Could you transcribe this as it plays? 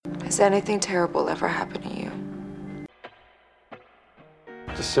Has anything terrible ever happened to you?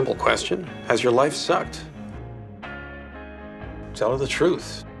 It's a simple question. Has your life sucked? Tell her the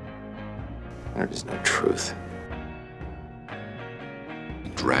truth. There is no truth.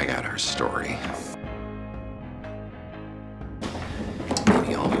 Drag out her story.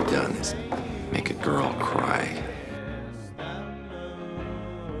 Maybe all we've done is make a girl cry.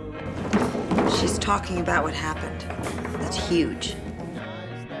 She's talking about what happened. That's huge.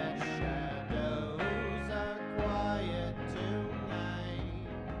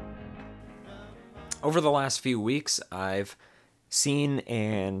 Over the last few weeks, I've seen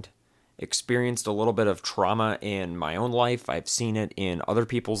and experienced a little bit of trauma in my own life. I've seen it in other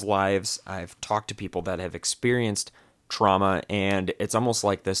people's lives. I've talked to people that have experienced trauma, and it's almost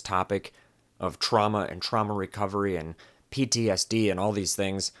like this topic of trauma and trauma recovery and PTSD and all these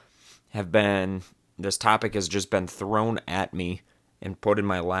things this topic has just been thrown at me and put in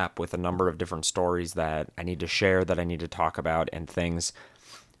my lap with a number of different stories that I need to share, that I need to talk about, and things.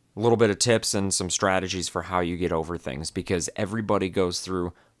 A little bit of tips and some strategies for how you get over things, because everybody goes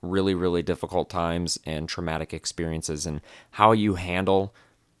through really, really difficult times and traumatic experiences, and how you handle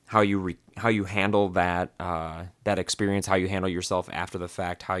that experience, how you handle yourself after the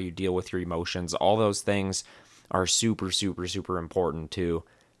fact, how you deal with your emotions, all those things are super, super, super important to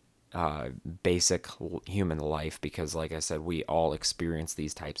basic human life, because like I said, we all experience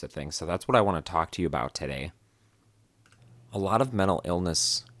these types of things. So that's what I want to talk to you about today. A lot of mental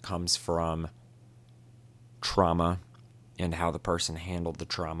illness comes from trauma and how the person handled the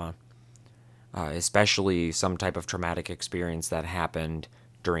trauma, especially some type of traumatic experience that happened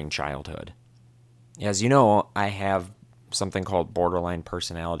during childhood. As you know, I have something called borderline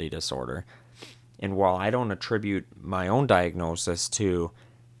personality disorder. And while I don't attribute my own diagnosis to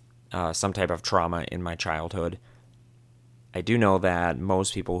some type of trauma in my childhood, I do know that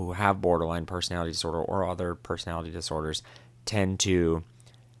most people who have borderline personality disorder or other personality disorders tend to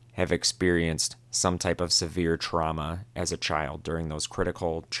have experienced some type of severe trauma as a child during those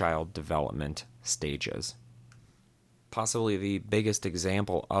critical child development stages. Possibly the biggest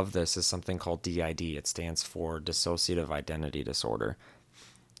example of this is something called DID. It stands for dissociative identity disorder.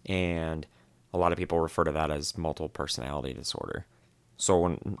 And a lot of people refer to that as multiple personality disorder.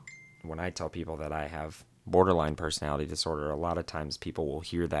 So when I tell people that I have borderline personality disorder, a lot of times people will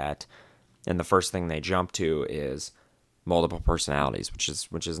hear that, and the first thing they jump to is multiple personalities,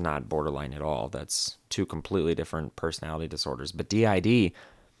 which is not borderline at all. That's two completely different personality disorders. But DID,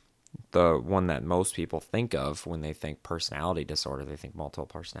 the one that most people think of when they think personality disorder, they think multiple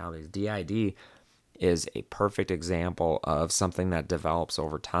personalities. DID is a perfect example of something that develops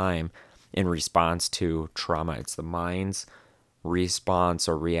over time in response to trauma. It's the mind's response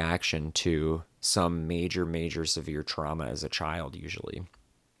or reaction to some major severe trauma as a child, usually.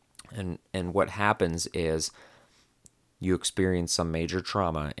 And what happens is you experience some major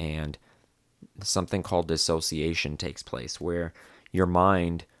trauma, and something called dissociation takes place, where your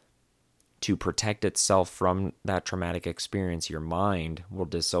mind, to protect itself from that traumatic experience, your mind will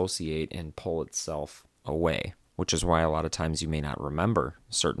dissociate and pull itself away, which is why a lot of times you may not remember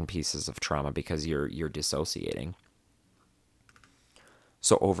certain pieces of trauma, because you're dissociating.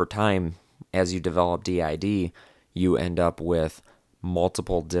 So over time, as you develop DID, you end up with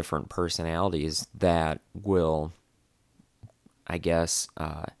multiple different personalities that will, I guess,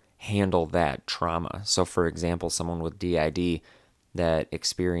 handle that trauma. So for example, someone with DID that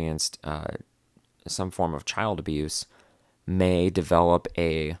experienced some form of child abuse may develop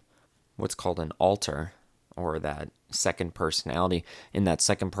what's called an alter, or that second personality. And that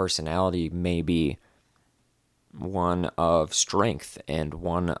second personality may be one of strength and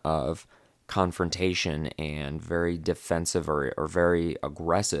one of confrontation and very defensive or very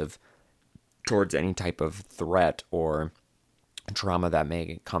aggressive towards any type of threat or trauma that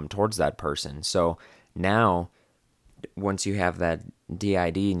may come towards that person. So now, once you have that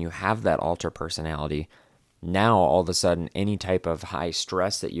DID and you have that alter personality, now all of a sudden any type of high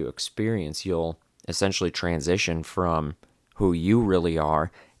stress that you experience, you'll essentially transition from who you really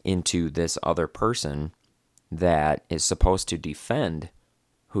are into this other person that is supposed to defend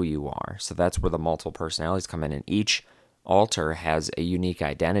who you are. So that's where the multiple personalities come in, and each alter has a unique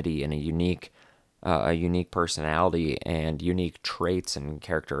identity and a unique personality and unique traits and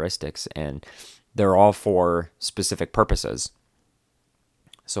characteristics, and they're all for specific purposes.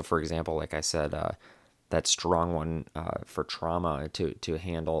 So for example, like I said, that strong one for trauma, to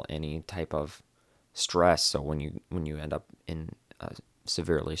handle any type of stress. So when you end up in a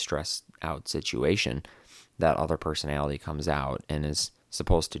severely stressed out situation, that other personality comes out and is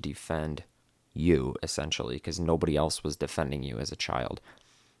supposed to defend you, essentially, because nobody else was defending you as a child.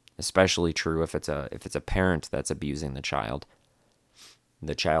 especially true if it's a parent that's abusing the child.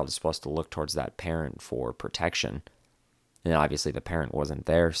 The child is supposed to look towards that parent for protection. And obviously the parent wasn't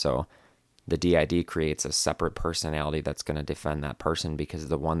there, so the DID creates a separate personality that's going to defend that person because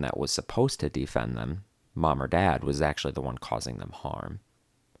the one that was supposed to defend them, mom or dad, was actually the one causing them harm.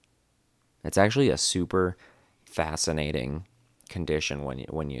 It's actually a super fascinating condition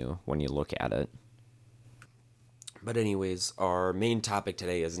when you look at it. But anyways, our main topic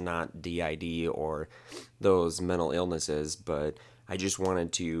today is not DID or those mental illnesses, but I just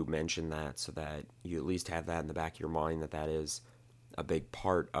wanted to mention that so that you at least have that in the back of your mind, that is a big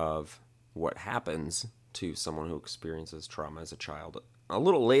part of what happens to someone who experiences trauma as a child. A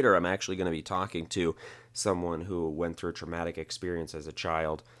little later, I'm actually going to be talking to someone who went through a traumatic experience as a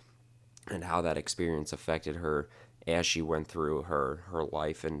child and how that experience affected her as she went through her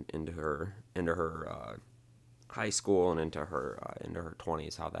life and into her high school and into her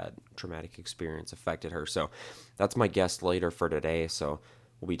 20s, how that traumatic experience affected her. So that's my guest later for today, so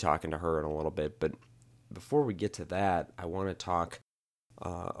we'll be talking to her in a little bit. But before we get to that, I want to talk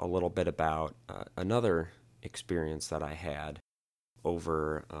a little bit about another experience that I had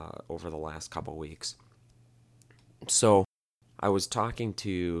over the last couple weeks. So I was talking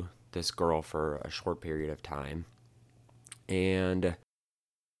to this girl for a short period of time, and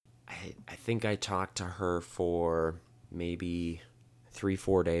I think I talked to her for maybe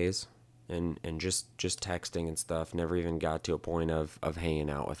 3-4 days and just texting and stuff. Never even got to a point of hanging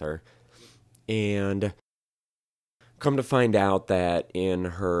out with her. And come to find out that in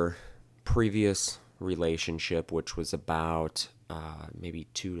her previous relationship, which was about maybe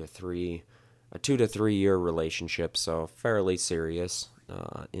 2 to 3 year relationship, so fairly serious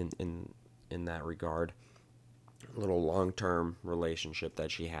in that regard. A little long-term relationship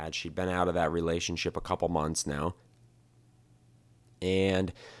that she had. She'd been out of that relationship a couple months now.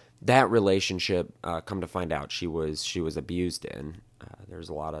 And that relationship, come to find out, she was abused in. There's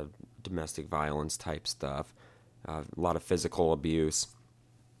a lot of domestic violence type stuff, a lot of physical abuse,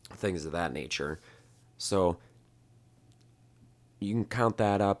 things of that nature. So you can count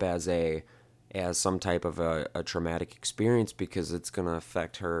that up as some type of a traumatic experience because it's going to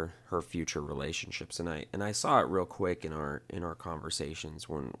affect her future relationships. And I saw it real quick in our conversations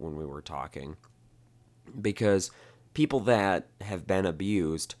when we were talking, because people that have been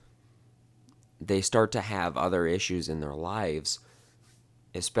abused, they start to have other issues in their lives,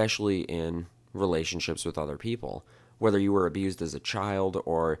 especially in relationships with other people. Whether you were abused as a child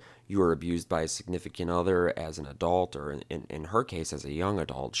or you were abused by a significant other as an adult, or in her case as a young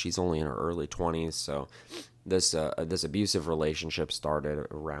adult. She's only in her early 20s, so this abusive relationship started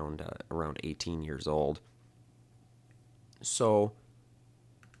around 18 years old. So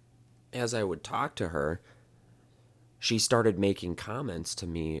as I would talk to her, she started making comments to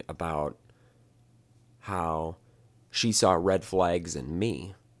me about how she saw red flags in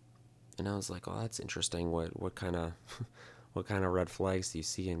me. And I was like, "Oh, that's interesting. What kind of red flags do you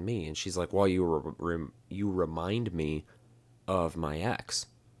see in me?" And she's like, "Well, you remind me of my ex."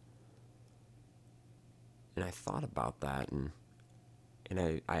 And I thought about that, and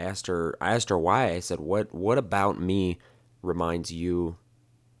I asked her why. I said, "What about me reminds you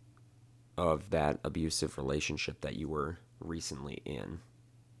of that abusive relationship that you were recently in?"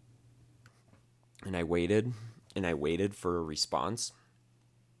 And I waited for a response.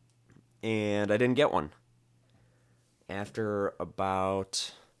 And I didn't get one. After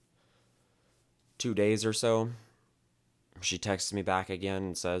about 2 days or so, she texts me back again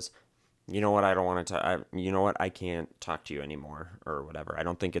and says, "You know what? I don't want to. You know what? I can't talk to you anymore," or whatever. "I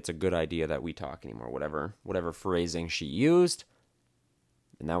don't think it's a good idea that we talk anymore." Whatever phrasing she used,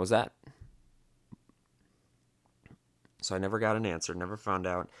 and that was that. So I never got an answer. Never found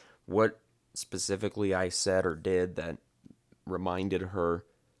out what specifically I said or did that reminded her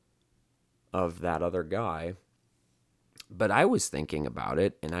of that other guy. But I was thinking about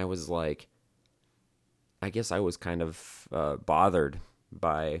it, and I was like, I guess I was kind of bothered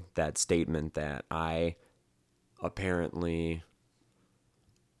by that statement that I apparently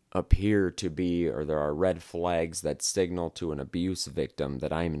appear to be, or there are red flags that signal to an abuse victim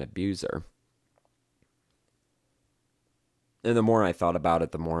that I'm an abuser. And the more I thought about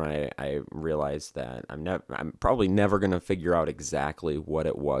it, the more I realized that I'm probably never going to figure out exactly what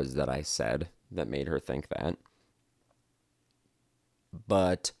it was that I said that made her think that.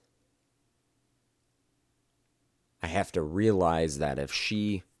 But I have to realize that if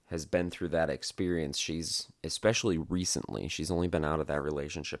she has been through that experience, especially recently, she's only been out of that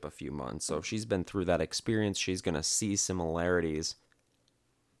relationship a few months. So if she's been through that experience, she's going to see similarities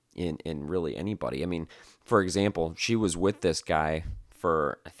in really anybody. I mean, for example, she was with this guy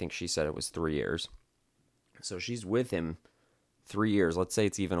for, I think she said it was 3 years. So she's with him 3 years. Let's say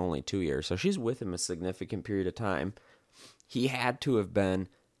it's even only 2 years. So she's with him a significant period of time. He had to have been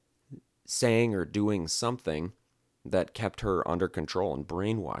saying or doing something that kept her under control and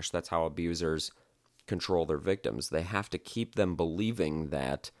brainwashed. That's how abusers control their victims. They have to keep them believing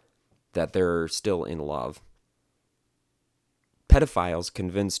that they're still in love. Pedophiles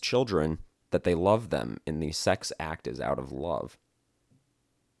convince children that they love them, and the sex act is out of love.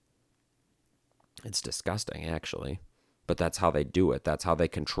 It's disgusting, actually. But that's how they do it. That's how they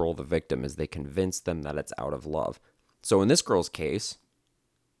control the victim, is they convince them that it's out of love. So in this girl's case,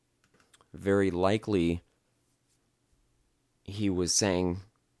 very likely he was saying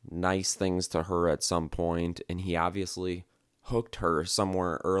nice things to her at some point, and he obviously hooked her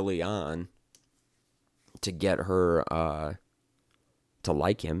somewhere early on to get her to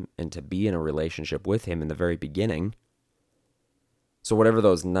like him and to be in a relationship with him in the very beginning. So whatever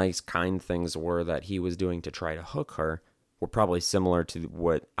those nice, kind things were that he was doing to try to hook her were probably similar to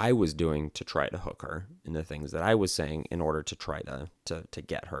what I was doing to try to hook her, and the things that I was saying in order to try to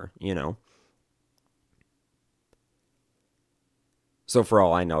get her, you know? So for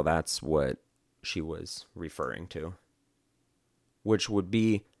all I know, that's what she was referring to, which would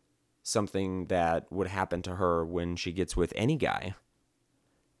be something that would happen to her when she gets with any guy.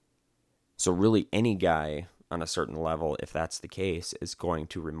 So really any guy on a certain level, if that's the case, is going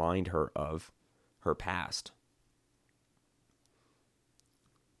to remind her of her past.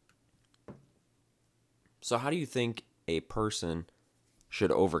 So how do you think a person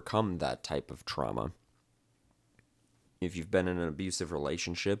should overcome that type of trauma? If you've been in an abusive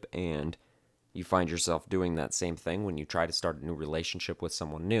relationship and you find yourself doing that same thing when you try to start a new relationship with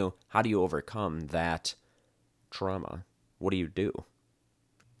someone new, how do you overcome that trauma? What do you do?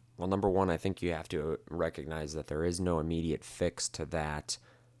 Well, number one, I think you have to recognize that there is no immediate fix to that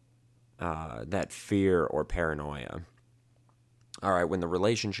fear or paranoia. All right, when the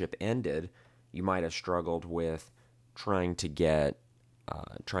relationship ended, you might have struggled with trying to get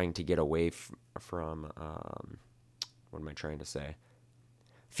away from what am I trying to say?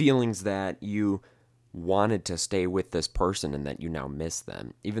 Feelings that you wanted to stay with this person and that you now miss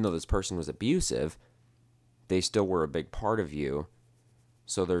them. Even though this person was abusive, they still were a big part of you.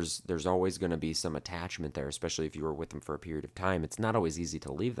 So there's always going to be some attachment there, especially if you were with them for a period of time. It's not always easy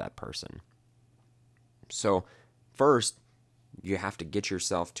to leave that person. So first, you have to get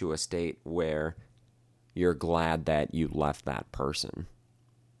yourself to a state where you're glad that you left that person.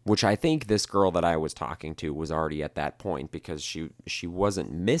 Which I think this girl that I was talking to was already at that point, because she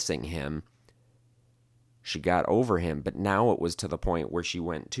wasn't missing him. She got over him, but now it was to the point where she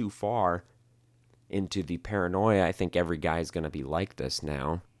went too far into the paranoia. I think every guy is going to be like this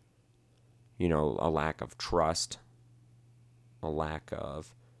now. You know, a lack of trust, a lack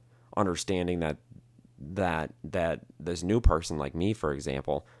of understanding that this new person like me, for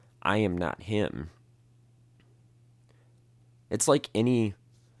example, I am not him. It's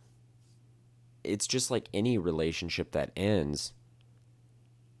just like any relationship that ends,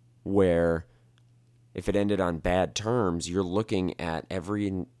 where if it ended on bad terms, you're looking at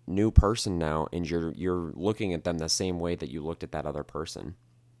every new person now, and you're looking at them the same way that you looked at that other person.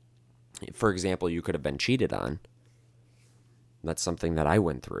 For example, you could have been cheated on. That's something that I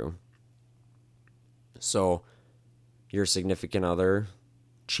went through. So your significant other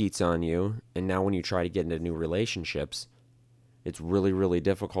cheats on you, and now when you try to get into new relationships, it's really, really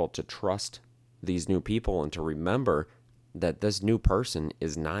difficult to trust these new people and to remember that this new person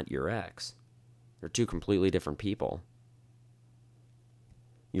is not your ex. They're two completely different people.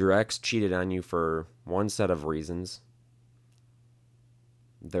 Your ex cheated on you for one set of reasons.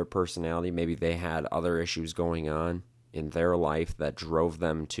 Their personality, maybe they had other issues going on in their life that drove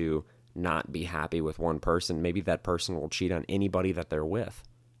them to not be happy with one person. Maybe that person will cheat on anybody that they're with.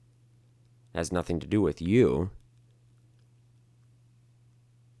 It has nothing to do with you.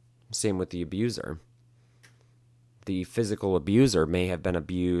 Same with the abuser. The physical abuser may have been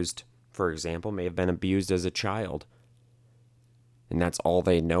abused, for example, may have been abused as a child. And that's all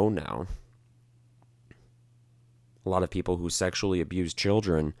they know now. A lot of people who sexually abuse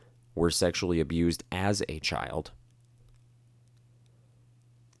children were sexually abused as a child.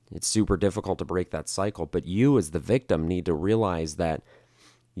 It's super difficult to break that cycle, but you as the victim need to realize that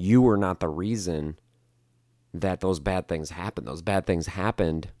you were not the reason that those bad things happened. Those bad things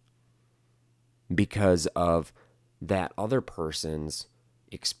happened because of that other person's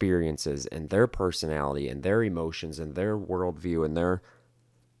experiences and their personality and their emotions and their worldview and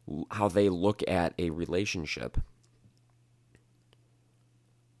how they look at a relationship.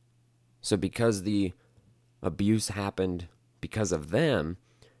 So because the abuse happened because of them,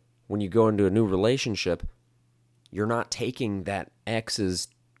 when you go into a new relationship, you're not taking that ex's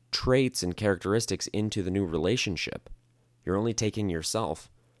traits and characteristics into the new relationship. You're only taking yourself,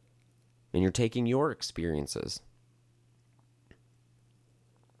 and you're taking your experiences.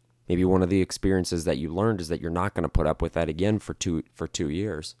 Maybe one of the experiences that you learned is that you're not going to put up with that again for 2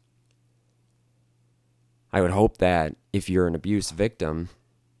 years. I would hope that if you're an abuse victim,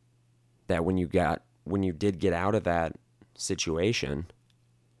 that when you did get out of that situation,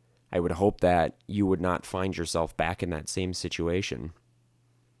 I would hope that you would not find yourself back in that same situation.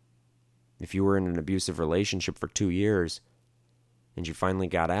 If you were in an abusive relationship for 2 years and you finally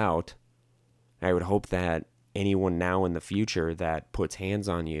got out, I would hope that anyone now in the future that puts hands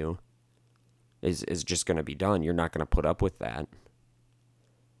on you is just going to be done. You're not going to put up with that.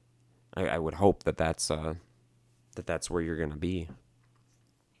 I would hope that that's where you're going to be.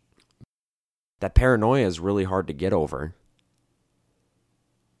 That paranoia is really hard to get over.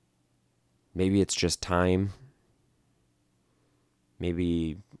 Maybe it's just time.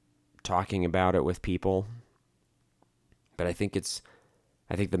 Maybe talking about it with people. But I think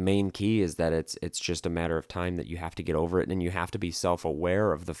the main key is that it's just a matter of time that you have to get over it, and you have to be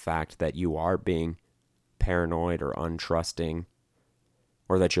self-aware of the fact that you are being paranoid or untrusting,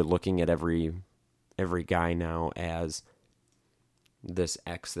 or that you're looking at every guy now as this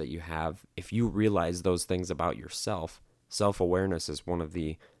ex that you have. If you realize those things about yourself, self-awareness is one of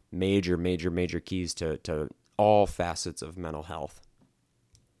the major keys to all facets of mental health.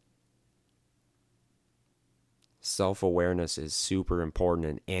 Self-awareness is super important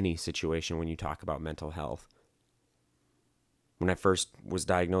in any situation when you talk about mental health. When I first was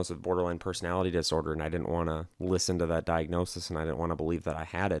diagnosed with borderline personality disorder and I didn't want to listen to that diagnosis and I didn't want to believe that I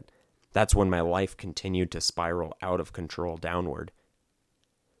had it, that's when my life continued to spiral out of control downward.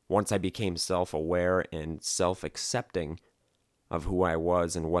 Once I became self-aware and self-accepting of who I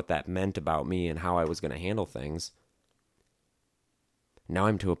was and what that meant about me and how I was going to handle things, now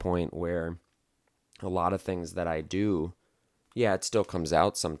I'm to a point where a lot of things that I do, yeah, it still comes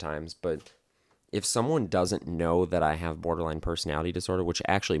out sometimes, but if someone doesn't know that I have borderline personality disorder, which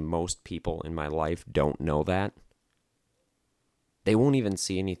actually most people in my life don't know that, they won't even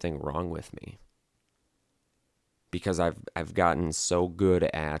see anything wrong with me. Because I've gotten so good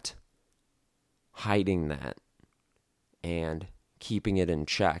at hiding that and keeping it in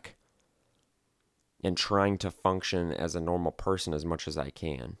check and trying to function as a normal person as much as I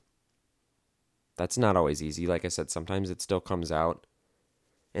can. That's not always easy. Like I said, sometimes it still comes out,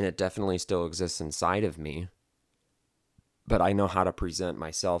 and it definitely still exists inside of me. But I know how to present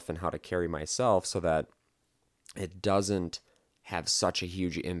myself and how to carry myself so that it doesn't have such a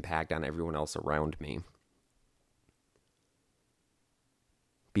huge impact on everyone else around me.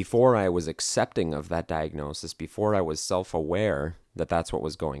 Before I was accepting of that diagnosis, before I was self-aware that that's what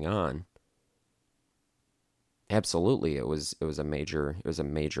was going on, absolutely, it was a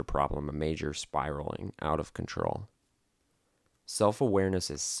major problem, a major spiraling out of control. Self-awareness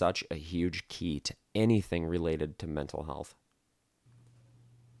is such a huge key to anything related to mental health.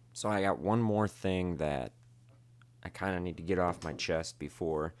 So I got one more thing that I kind of need to get off my chest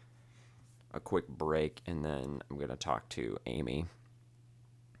before a quick break, and then I'm going to talk to Amy.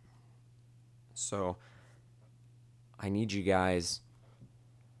 So I need you guys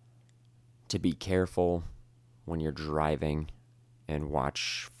to be careful when you're driving and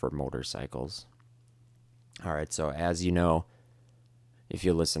watch for motorcycles. All right, so as you know, if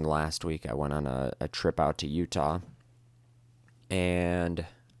you listened last week, I went on a trip out to Utah and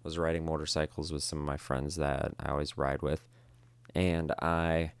was riding motorcycles with some of my friends that I always ride with. And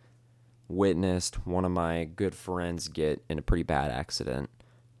I witnessed one of my good friends get in a pretty bad accident,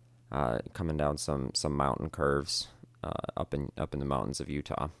 coming down some mountain curves up in the mountains of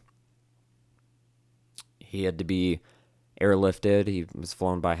Utah. He had to be airlifted. He was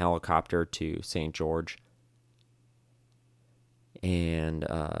flown by helicopter to St. George. And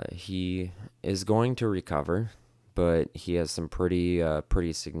he is going to recover, but he has some pretty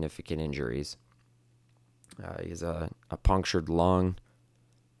significant injuries. He has a punctured lung,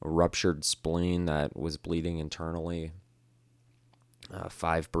 a ruptured spleen that was bleeding internally,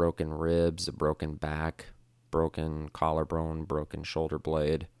 5 broken ribs, a broken back, broken collarbone, broken shoulder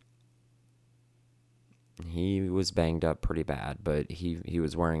blade. He was banged up pretty bad, but he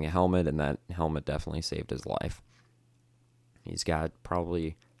was wearing a helmet, and that helmet definitely saved his life. He's got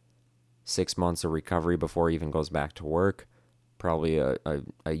probably 6 months of recovery before he even goes back to work. Probably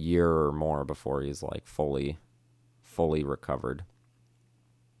a year or more before he's like fully recovered.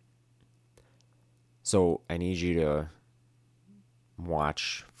 So I need you to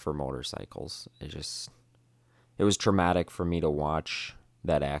watch for motorcycles. It was traumatic for me to watch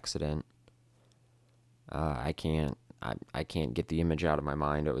that accident. I can't get the image out of my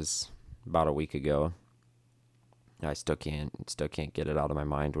mind. It was about a week ago. I still can't get it out of my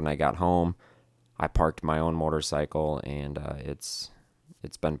mind. When I got home, I parked my own motorcycle, and it's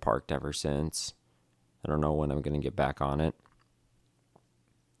been parked ever since. I don't know when I'm going to get back on it.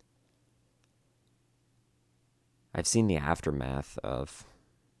 I've seen the aftermath of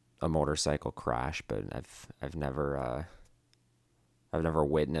a motorcycle crash, but I've never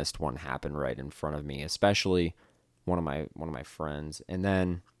witnessed one happen right in front of me, especially one of my friends. And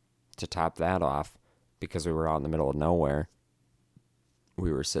then to top that off, because we were out in the middle of nowhere,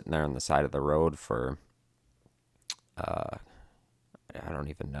 we were sitting there on the side of the road for I don't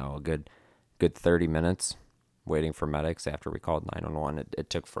even know, a good 30 minutes waiting for medics after we called 911. It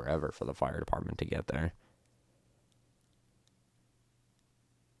took forever for the fire department to get there.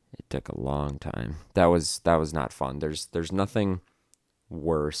 It took a long time. That was not fun. There's nothing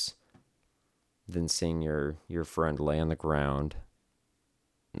worse than seeing your friend lay on the ground,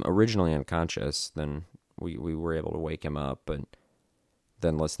 originally unconscious. Then we were able to wake him up, but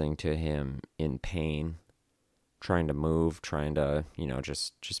then listening to him in pain, trying to move, trying to,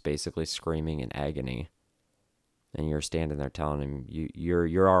 just basically screaming in agony. And you're standing there telling him,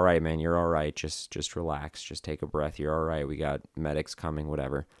 you're all right, man. You're all right. Just relax. Just take a breath. You're all right. We got medics coming,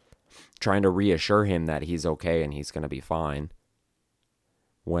 whatever. Trying to reassure him that he's okay and he's going to be fine,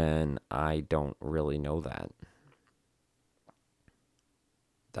 when I don't really know that.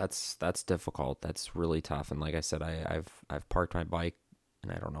 That's difficult. That's really tough. And like I said, I've parked my bike,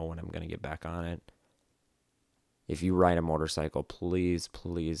 and I don't know when I'm going to get back on it. If you ride a motorcycle, please,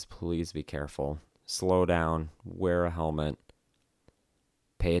 please, please be careful. Slow down, wear a helmet,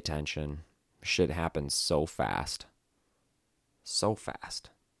 pay attention. Shit happens so fast. So fast.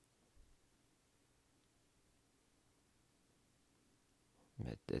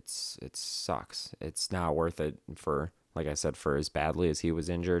 It sucks. It's not worth it for, like I said, for as badly as he was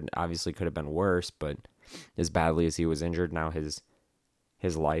injured. Obviously could have been worse, but as badly as he was injured, now his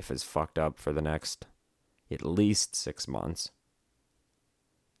life is fucked up for the next at least 6 months.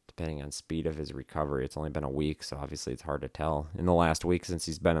 Depending on speed of his recovery. It's only been a week, so obviously it's hard to tell. In the last week since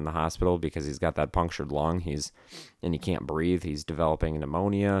he's been in the hospital, because he's got that punctured lung, and he can't breathe, he's developing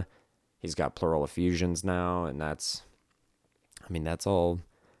pneumonia. He's got pleural effusions now, and that's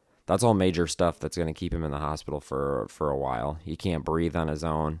all major stuff that's going to keep him in the hospital for a while. He can't breathe on his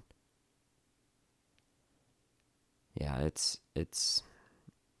own. Yeah, it's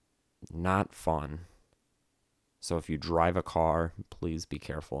not fun. So if you drive a car, please be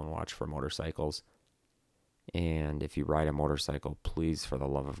careful and watch for motorcycles. And if you ride a motorcycle, please, for the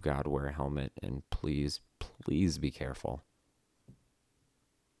love of God, wear a helmet, and please, please be careful.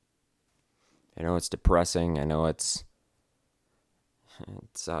 I know it's depressing. I know it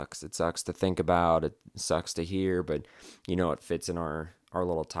sucks. It sucks to think about. It sucks to hear, but it fits in our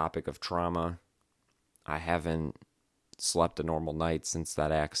little topic of trauma. I haven't slept a normal night since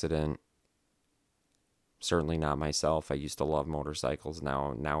that accident. Certainly not myself. I used to love motorcycles.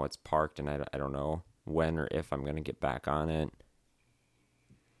 Now it's parked, and I don't know when or if I'm going to get back on it.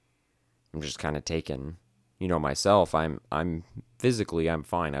 I'm just kind of taking, myself. I'm physically, I'm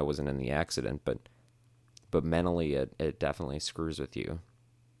fine. I wasn't in the accident, but mentally it definitely screws with you.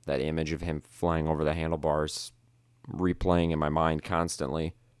 That image of him flying over the handlebars, replaying in my mind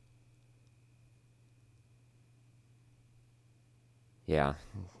constantly. Yeah.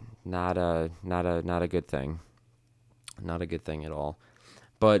 Not a good thing. Not a good thing at all.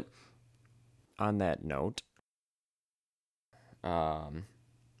 But on that note, I'm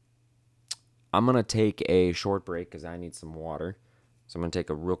going to take a short break because I need some water. So I'm going to take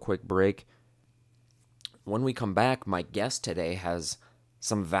a real quick break. When we come back, my guest today has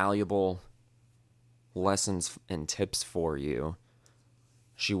some valuable lessons and tips for you.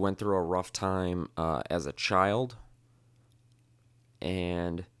 She went through a rough time as a child,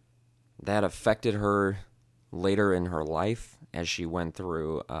 and that affected her later in her life as she went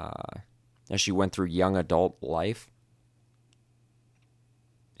through young adult life.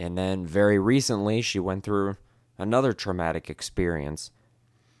 And then very recently, she went through another traumatic experience.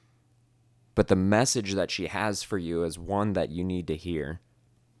 But the message that she has for you is one that you need to hear.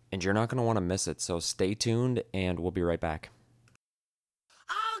 And you're not going to want to miss it. So stay tuned, and we'll be right back.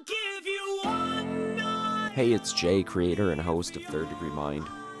 I'll give you one night. Hey, it's Jay, creator and host of Third Degree Mind.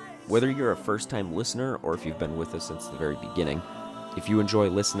 Whether you're a first-time listener or if you've been with us since the very beginning, if you enjoy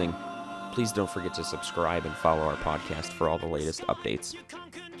listening, please don't forget to subscribe and follow our podcast for all the latest updates.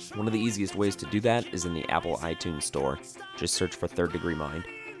 One of the easiest ways to do that is in the Apple iTunes Store. Just search for Third Degree Mind.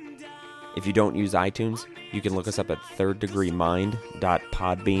 If you don't use iTunes, you can look us up at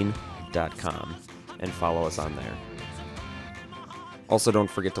thirddegreemind.podbean.com and follow us on there. Also, don't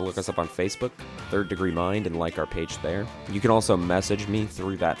forget to look us up on Facebook, Third Degree Mind, and like our page there. You can also message me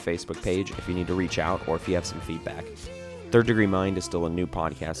through that Facebook page if you need to reach out or if you have some feedback. Third Degree Mind is still a new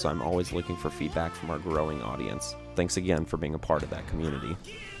podcast, so I'm always looking for feedback from our growing audience. Thanks again for being a part of that community.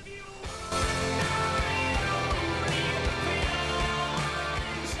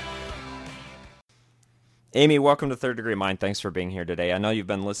 Amy, welcome to Third Degree Mind. Thanks for being here today. I know you've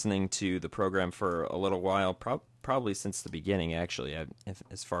been listening to the program for a little while, probably since the beginning, actually,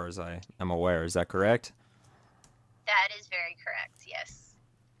 as far as I am aware. Is that correct? That is very correct, yes.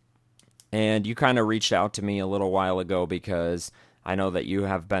 And you kind of reached out to me a little while ago because I know that you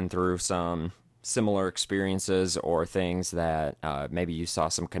have been through some similar experiences or things that maybe you saw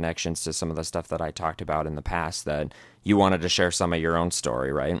some connections to some of the stuff that I talked about in the past that you wanted to share some of your own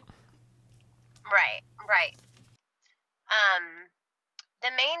story, right? Right. The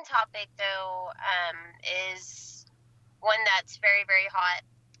main topic, though, is one that's very, very hot,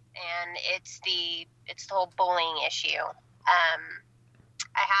 and it's the whole bullying issue. I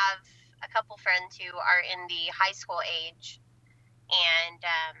have a couple friends who are in the high school age, and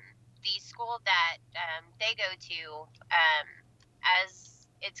the school that they go to, as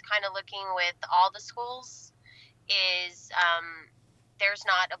it's kind of looking with all the schools, is there's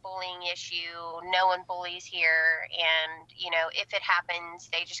not a bullying issue. No one bullies here. And, if it happens,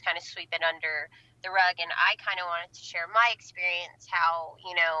 they just kind of sweep it under the rug. And I kind of wanted to share my experience, how,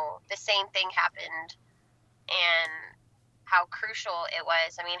 the same thing happened and how crucial it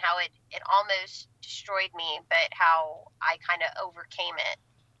was. I mean, how it almost destroyed me, but how I kind of overcame it.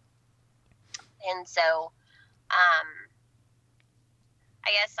 And so, I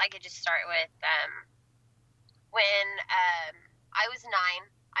guess I could just start with, when, I was 9,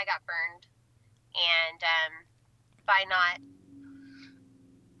 I got burned, and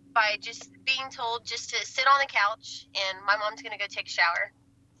by just being told just to sit on the couch, and my mom's going to go take a shower,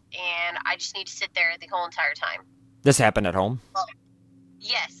 and I just need to sit there the whole entire time. This happened at home? Well,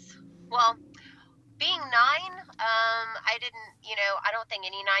 yes. Well, being 9, I didn't, I don't think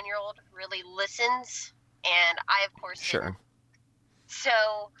any 9-year-old really listens, and I, of course, didn't.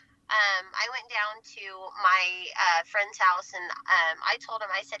 So I went down to my friend's house, and I told him,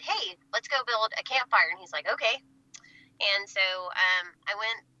 I said, hey, let's go build a campfire. And he's like, okay. And so I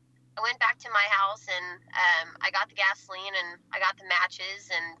went back to my house, and I got the gasoline, and I got the matches,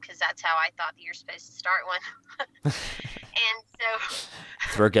 and because that's how I thought that you're supposed to start one. And so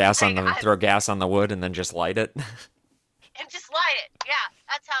throw gas on the wood and then just light it. And just light it. Yeah,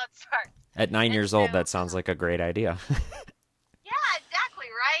 that's how it starts. At 9 years old, that sounds like a great idea. Yeah, exactly,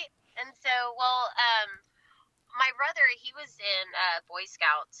 right? And so, my brother, he was in Boy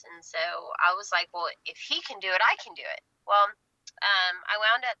Scouts, and so I was like, well, if he can do it, I can do it. Well, I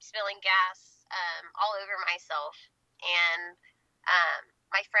wound up spilling gas all over myself, and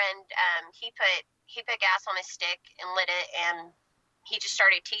my friend, he put gas on his stick and lit it, and he just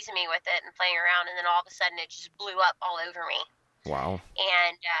started teasing me with it and playing around, and then all of a sudden it just blew up all over me. Wow.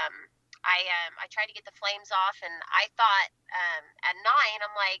 And I tried to get the flames off, and I thought at 9,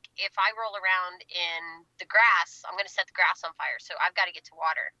 I'm like, if I roll around in the grass, I'm going to set the grass on fire, so I've got to get to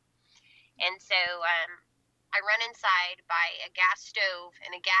water. And so I run inside by a gas stove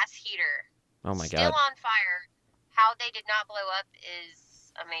and a gas heater. Oh, my Still God. on fire. How they did not blow up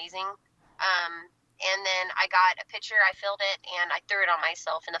is amazing. And then I got a pitcher, I filled it, and I threw it on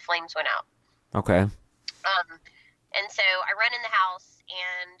myself, and the flames went out. Okay. And so I run in the house,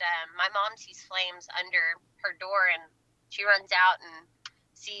 and my mom sees flames under her door, and she runs out and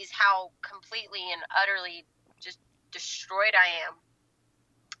sees how completely and utterly just destroyed I am.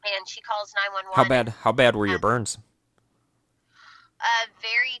 And she calls 911. How bad were your burns?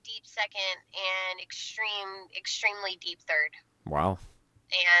 Very deep second and extremely deep third. Wow.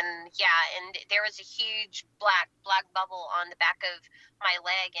 And yeah, and there was a huge black bubble on the back of my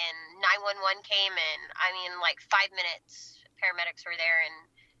leg, and 911 came, and I mean, like 5 minutes, paramedics were there, and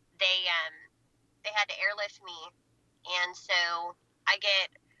they had to airlift me, and so I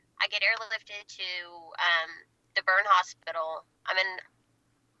get airlifted to the burn hospital. I'm in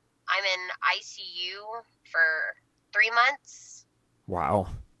ICU for 3 months. Wow.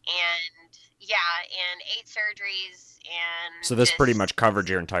 And yeah, and 8 surgeries, and so this pretty much covered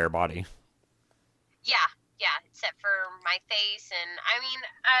your entire body. Yeah, except for my face, and I mean,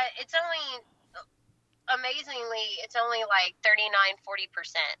 it's only, amazingly, it's only like 39-40%,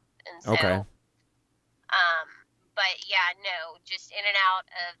 and so, okay. But yeah, no, just in and out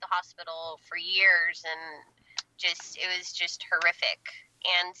of the hospital for years, and it was just horrific.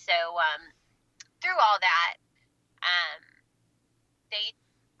 And so through all that, um,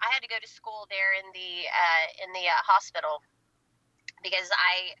 I had to go to school there in the hospital because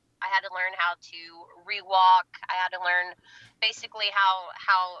I had to learn how to rewalk. I had to learn basically how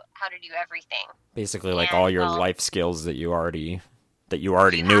to do everything. Basically, like And all your life skills that you already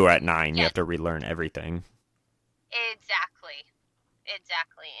knew at 9, you yes, have to relearn everything.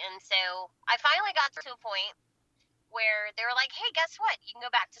 exactly. And so I finally got to a point where they were like, "Hey, guess what? You can go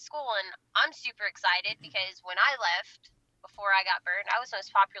back to school." And I'm super excited because when I left before I got burned, I was the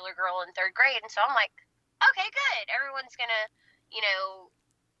most popular girl in 3rd grade, and so I'm like, "Okay, good. Everyone's gonna, you know,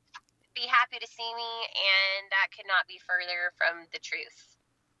 be happy to see me," and that could not be further from the truth.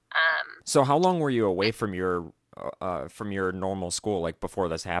 So how long were you away from your normal school, like before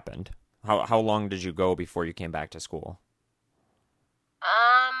this happened? How long did you go before you came back to school?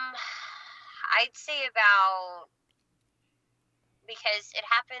 I'd say about, because it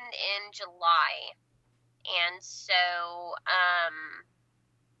happened in July, and so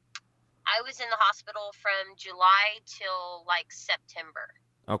I was in the hospital from July till like September.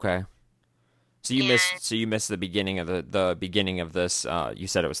 Okay. So you missed the beginning of the beginning of this. You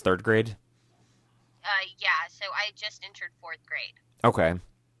said it was 3rd grade. Yeah, so I just entered 4th grade, Okay.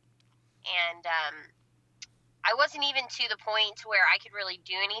 and I wasn't even to the point to where I could really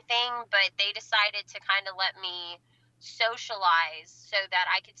do anything, but they decided to kind of let me socialize so that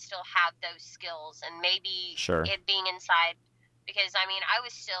I could still have those skills and maybe Sure. it being inside, because I mean, I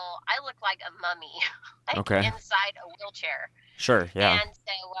looked like a mummy, like Okay. inside a wheelchair. Sure. Yeah. And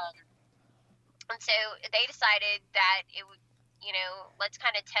so they decided that it would, let's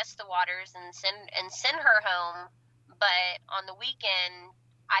kind of test the waters and send her home. But on the weekend,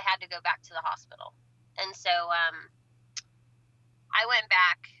 I had to go back to the hospital. And so I went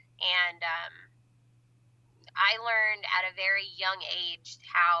back, and I learned at a very young age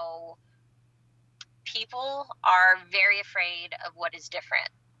how people are very afraid of what is different.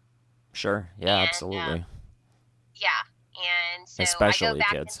 Sure. Yeah, And absolutely. yeah, and so I go Especially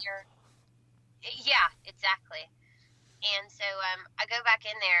back kids. in there. Yeah, exactly. And so I go back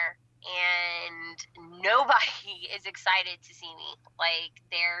in there, and nobody is excited to see me. Like,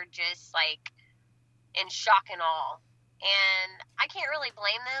 they're just like in shock and awe. And I can't really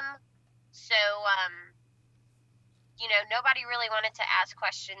blame them. So, nobody really wanted to ask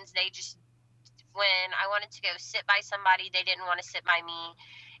questions. They just, when I wanted to go sit by somebody, they didn't want to sit by me.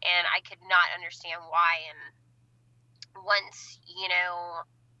 And I could not understand why. And once,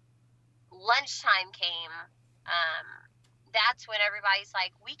 lunchtime came, that's when everybody's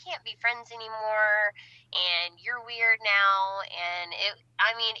like, "We can't be friends anymore, and you're weird now." And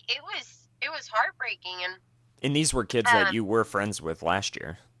it was heartbreaking. And these were kids that you were friends with last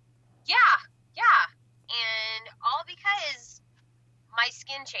year. Yeah, and all because my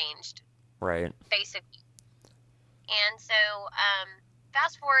skin changed, Right. basically. And so,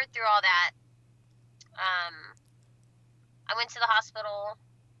 fast forward through all that, I went to the hospital,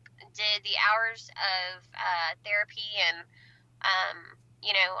 did the hours of therapy, and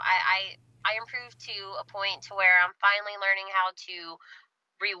I improved to a point to where I'm finally learning how to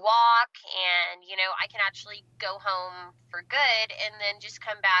rewalk, and I can actually go home for good and then just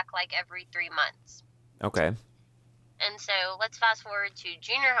come back like every 3 months. Okay. And so let's fast forward to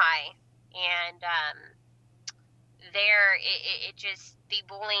junior high, and there it just, the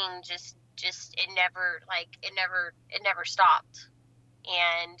bullying just it never stopped.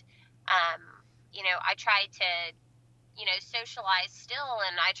 And I tried to socialize still,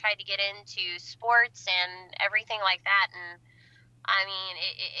 and I tried to get into sports and everything like that. And I mean,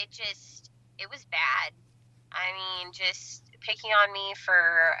 it was bad. I mean, just picking on me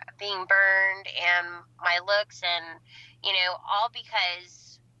for being burned and my looks, and all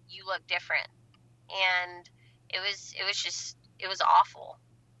because you look different. And it was awful.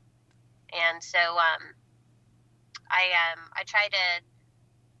 And so I tried to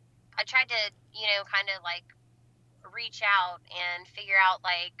kind of like reach out and figure out,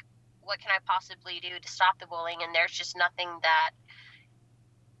 like, what can I possibly do to stop the bullying, and there's just nothing that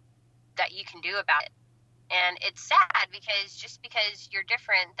you can do about it. And it's sad, because just because you're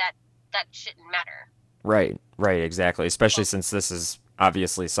different, that shouldn't matter. Right, exactly. Especially since this is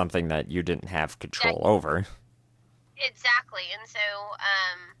obviously something that you didn't have control over. Exactly. And so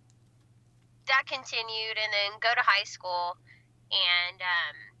that continued, and then go to high school, and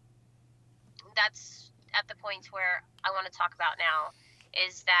that's at the point where I want to talk about now,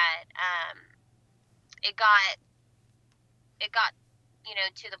 is that it got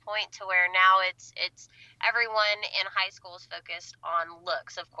to the point to where now it's everyone in high school is focused on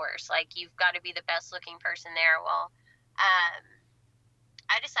looks, of course. Like, you've got to be the best looking person there. Well,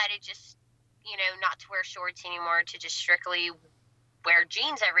 I decided just, not to wear shorts anymore, to just strictly wear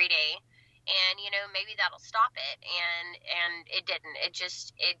jeans every day. And, maybe that'll stop it. And it didn't.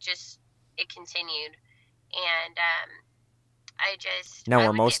 It continued. And, Now, I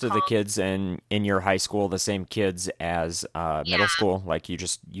were would most get of the called. kids in your high school the same kids as middle Yeah. school? Like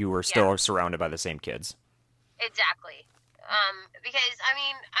you were still surrounded by the same kids? Exactly. Because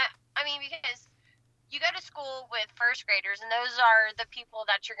because you go to school with first graders, and those are the people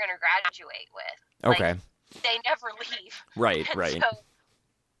that you're going to graduate with. Okay. Like, they never leave. Right, And right. So,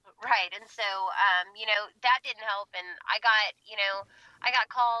 right, and so that didn't help, and I got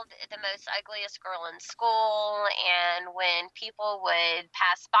called the most ugliest girl in school, and when people would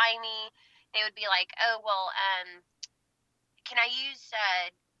pass by me, they would be like, "Oh, well, can I use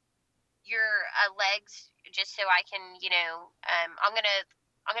your legs just so I can,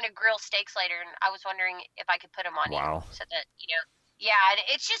 I'm gonna grill steaks later, and I was wondering if I could put them on Wow. you, so that yeah, and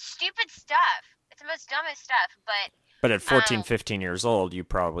it's just stupid stuff. It's the most dumbest stuff, but But at 14, 15 years old, you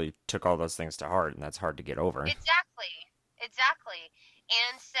probably took all those things to heart, and that's hard to get over. exactly,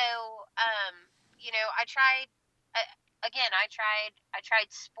 and so I tried again. I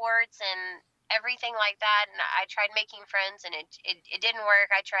tried sports and everything like that, and I tried making friends, and it didn't work.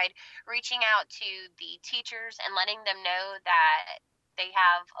 I tried reaching out to the teachers and letting them know that they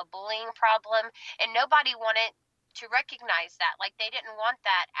have a bullying problem, and nobody wanted to recognize that. Like, they didn't want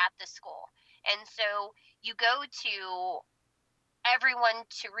that at the school. And so you go to everyone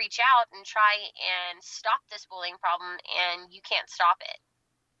to reach out and try and stop this bullying problem, and you can't stop it.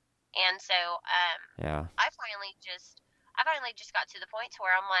 And so Yeah. I finally just got to the point to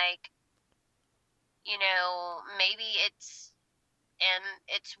where I'm like, maybe it's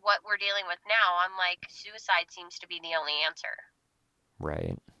what we're dealing with now. I'm like, suicide seems to be the only answer.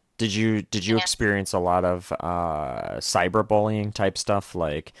 Right. Did you Yeah. experience a lot of cyberbullying type stuff?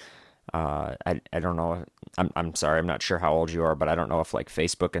 Like, I don't know. I'm sorry. I'm not sure how old you are, but I don't know if like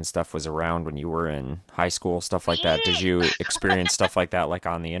Facebook and stuff was around when you were in high school, stuff like that. Did you experience stuff like that, like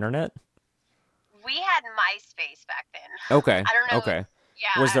on the internet? We had MySpace back then. Okay. I don't know. Okay.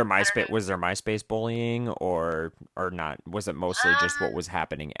 Yeah. Was there I don't know. MySpace bullying or not? Was it mostly just what was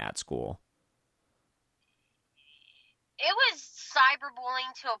happening at school? It was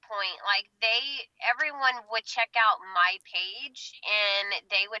cyberbullying to a point. Like, everyone would check out my page, and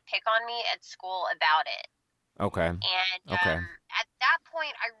they would pick on me at school about it. Okay. And Okay. at that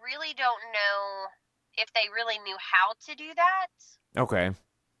point, I really don't know if they really knew how to do that. Okay.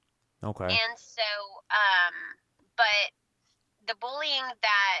 Okay. And so, but the bullying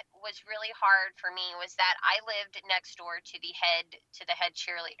that was really hard for me was that I lived next door to the head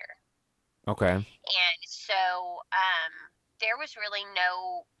cheerleader. Okay. And so there was really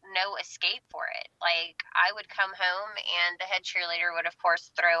no escape for it. Like, I would come home, and the head cheerleader would, of course,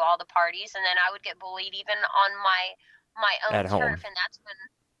 throw all the parties, and then I would get bullied even on my own At home. turf. And that's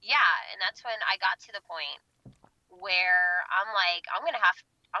when I got to the point where I'm like, I'm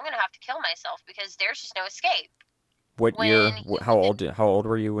gonna have to kill myself, because there's just no escape. What When year? you How old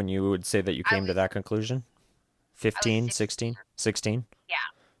were you when you would say that you came to was- that conclusion? 15, 16, 16? Yeah.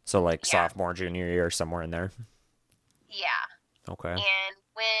 So like Yeah. sophomore, junior year, somewhere in there. Yeah. Okay. And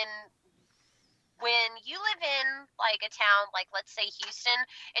when you live in like a town, like let's say Houston,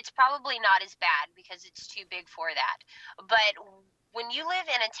 it's probably not as bad because it's too big for that. But when you live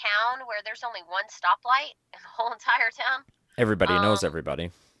in a town where there's only one stoplight in the whole entire town, Everybody knows Um,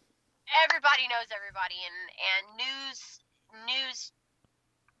 everybody. everybody knows everybody, and news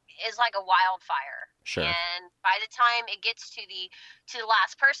is like a wildfire. Sure. And by the time it gets to the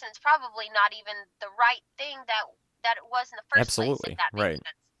last person, it's probably not even the right thing that it was in the first Absolutely. place. If that makes Right.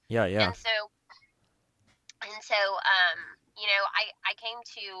 sense. Yeah, yeah. And so I came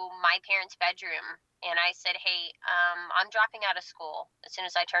to my parents' bedroom, and I said, "Hey, I'm dropping out of school as soon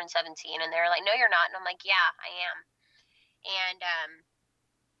as I turn 17." And they're like, "No, you're not." And I'm like, "Yeah, I am."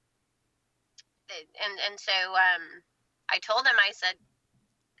 And so I told them, I said,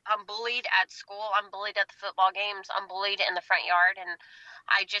 "I'm bullied at school. I'm bullied at the football games. I'm bullied in the front yard, and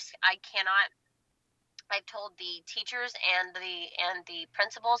I cannot." I've told the teachers and the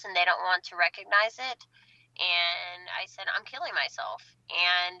principals, and they don't want to recognize it. And I said, I'm killing myself.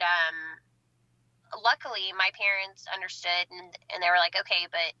 And luckily, my parents understood, and they were like, okay,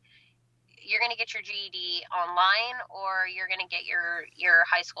 but you're going to get your GED online, or you're going to get your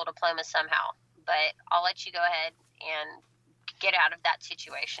high school diploma somehow. But I'll let you go ahead and get out of that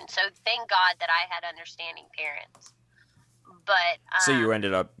situation. So thank God that I had understanding parents. But So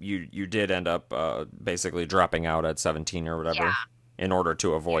you did end up basically dropping out at 17 or whatever Yeah. in order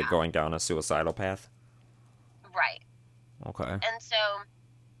to avoid Yeah. going down a suicidal path. right. Okay. And so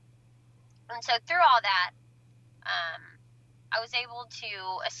And so through all that, I was able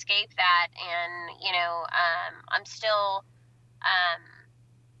to escape that, and I'm still,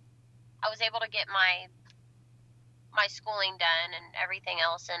 I was able to get my schooling done and everything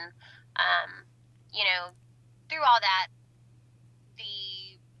else, and through all that,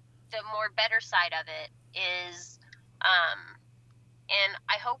 the more better side of it is, and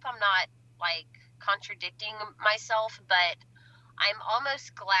I hope I'm not like contradicting myself, but I'm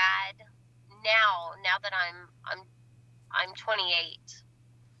almost glad now that I'm 28.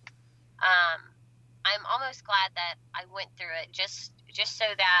 I'm almost glad that I went through it, just so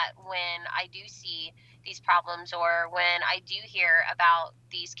that when I do see these problems, or when I do hear about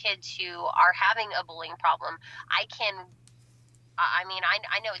these kids who are having a bullying problem, I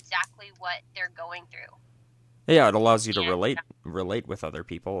know exactly what they're going through. Yeah, it allows you to relate with other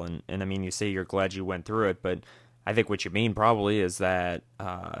people, and I mean, you say you're glad you went through it, but I think what you mean probably is that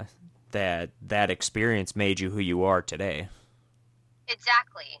that experience made you who you are today.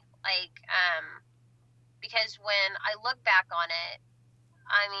 Exactly. Because when I look back on it,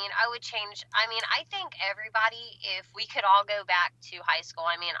 I would change. I think everybody, if we could all go back to high school,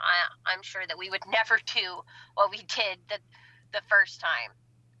 I'm sure that we would never do what we did the first time.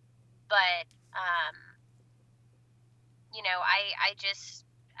 But, I just,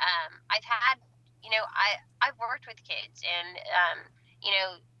 I've had, I've worked with kids, and,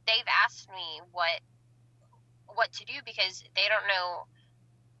 they've asked me what to do, because they don't know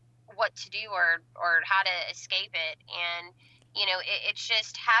what to do or how to escape it. And it's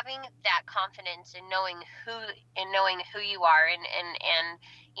just having that confidence and knowing who you are, and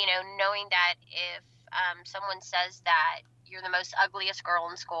knowing that if someone says that you're the most ugliest girl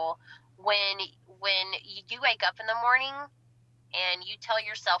in school, when you do wake up in the morning and you tell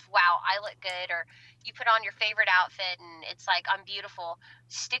yourself, wow, I look good, or you put on your favorite outfit and it's like, I'm beautiful,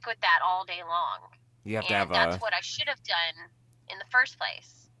 stick with that all day long. You have to have that's what I should have done in the first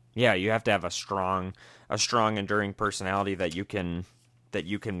place. Yeah, you have to have a strong, enduring personality that you can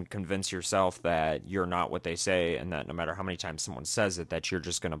convince yourself that you're not what they say, and that no matter how many times someone says it, that you're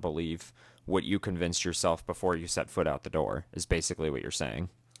just going to believe what you convinced yourself before you set foot out the door, is basically what you're saying.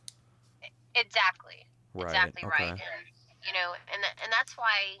 Exactly. Right. Exactly okay. right. And that's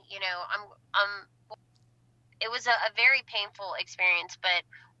why, it was a very painful experience, but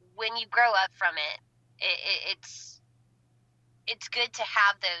when you grow up from it, it's good to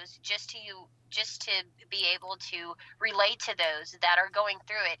have those, just to be able to relate to those that are going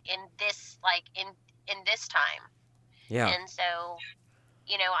through it in this time. Yeah. And so,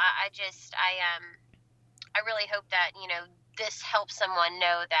 I really hope that, this helps someone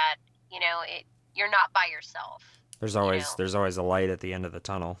know that, you're not by yourself. There's always a light at the end of the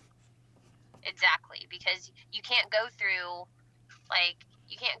tunnel. Exactly, because you can't go through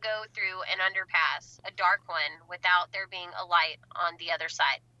an underpass, a dark one, without there being a light on the other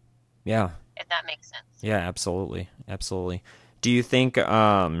side. Yeah. If that makes sense. Yeah, absolutely. Absolutely. Do you think, let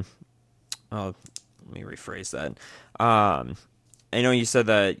me rephrase that. I know you said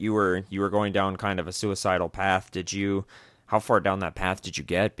that you were going down kind of a suicidal path. How far down that path did you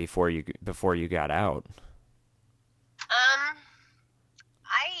get before you got out?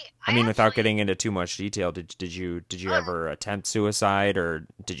 Without getting into too much detail, did you ever attempt suicide, or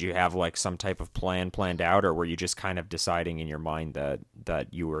did you have like some type of plan planned out, or were you just kind of deciding in your mind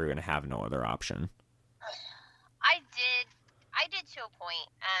that you were going to have no other option? I did to a point.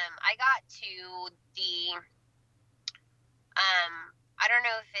 I got to the I don't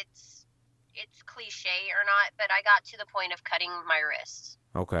know if it's cliche or not, but I got to the point of cutting my wrists.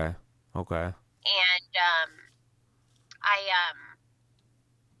 Okay. And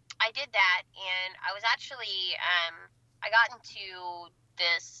I did that, and I was actually I got into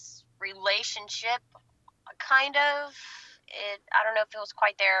this relationship, kind of. I don't know if it was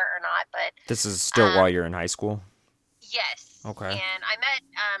quite there or not, but this is still while you're in high school? Yes. Okay. And I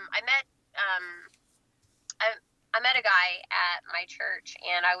met a guy at my church,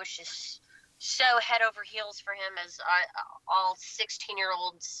 and I was just so head over heels for him, as all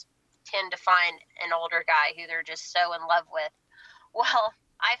 16-year-olds tend to find an older guy who they're just so in love with. Well,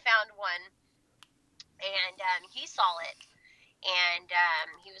 I found one, and he saw it, and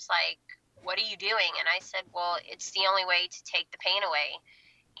he was like, "What are you doing?" And I said, "Well, it's the only way to take the pain away."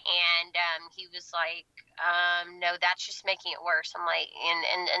 And he was like, "No, that's just making it worse." I'm like,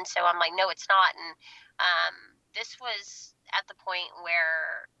 and so I'm like, "No, it's not." And this was at the point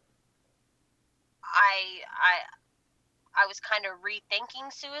where I was kind of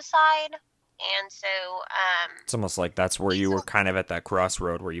rethinking suicide. And so it's almost like that's where you were kind of at that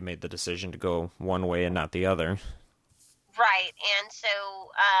crossroad where you made the decision to go one way and not the other. Right. And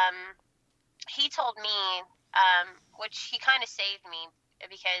so he told me, which he kind of saved me,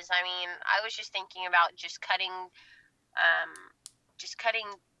 because I mean, I was just thinking about just cutting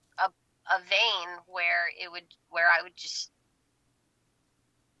a vein where I would just,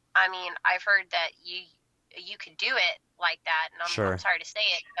 I mean, I've heard that you could do it like that, and Sure. I'm sorry to say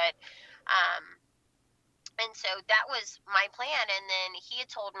it, but and so that was my plan. And then he had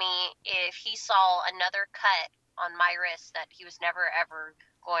told me if he saw another cut on my wrist that he was never ever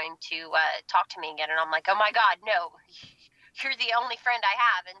going to talk to me again. And I'm like, oh my God, no, you're the only friend I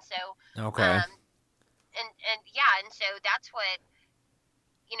have. And so Okay. and yeah, and so that's what,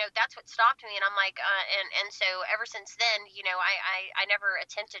 that's what stopped me. And I'm like, and so ever since then, I never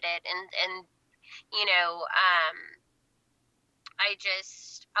attempted it. And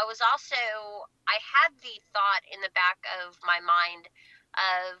I had the thought in the back of my mind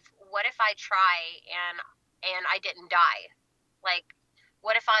of, what if I try and I didn't die? Like,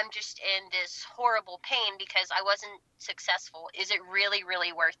 what if I'm just in this horrible pain because I wasn't successful? Is it really,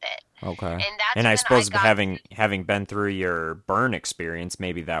 really worth it? Okay. And that's And I when suppose got having been through your burn experience,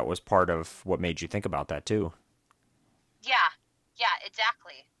 maybe that was part of what made you think about that too. Yeah,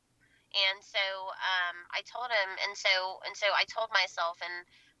 exactly. And so I told him, and so I told myself, and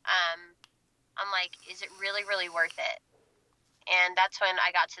I'm like, is it really, really worth it? And that's when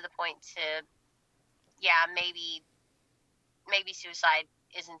I got to the point to, yeah, maybe suicide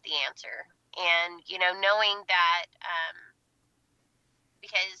isn't the answer. And knowing that,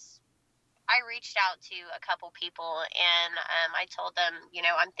 because I reached out to a couple people, and I told them,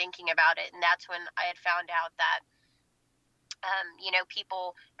 I'm thinking about it, and that's when I had found out that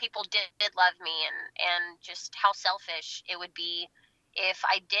people did love me, and just how selfish it would be if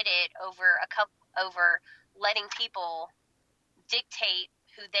I did it over letting people dictate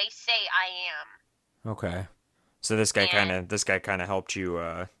who they say I am. Okay. So this guy And kind of helped you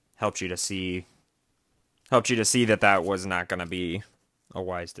to see that was not going to be a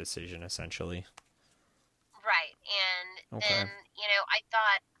wise decision, essentially. right, and Okay. then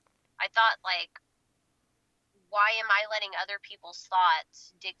I thought like, why am I letting other people's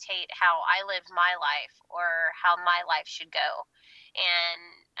thoughts dictate how I live my life, or how my life should go? And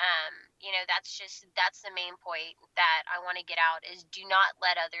that's the main point that I want to get out, is do not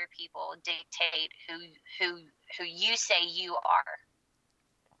let other people dictate who you say you are,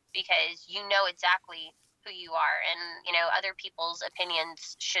 because you know exactly who you are. And other people's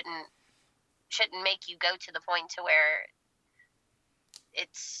opinions shouldn't make you go to the point to where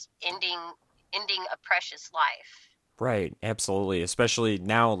it's ending a precious life. Right, absolutely. Especially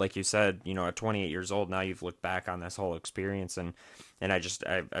now, like you said, at 28 years old, now you've looked back on this whole experience, and I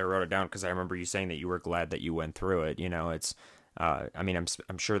wrote it down because I remember you saying that you were glad that you went through it. It's, I mean,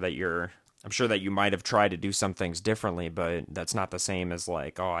 I'm sure that you might have tried to do some things differently, but that's not the same as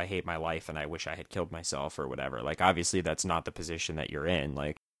like, oh, I hate my life and I wish I had killed myself or whatever. Like, obviously, that's not the position that you're in.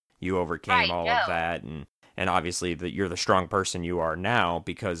 Like, you overcame Right, all no. of that, and obviously that you're the strong person you are now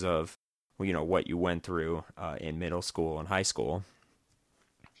because of what you went through in middle school and high school.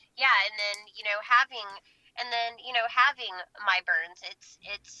 Yeah, and then having my burns,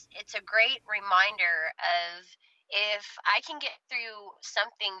 it's a great reminder of, if I can get through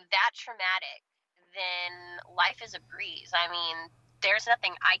something that traumatic, then life is a breeze. I mean, there's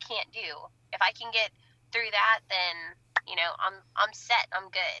nothing I can't do. If I can get through that, then I'm set.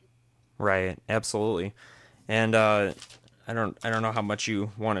 I'm good. Right, absolutely. And I don't know how much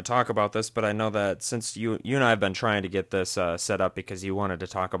you want to talk about this, but I know that since you and I have been trying to get this set up because you wanted to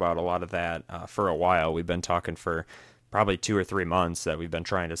talk about a lot of that for a while. We've been talking for probably 2 or 3 months that we've been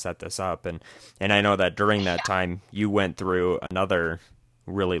trying to set this up, and I know that during that time you went through another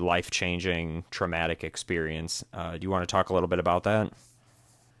really life-changing traumatic experience. Do you want to talk a little bit about that?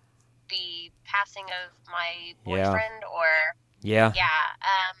 The passing of my Yeah. boyfriend, or Yeah.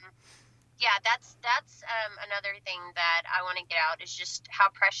 yeah, that's another thing that I want to get out, is just how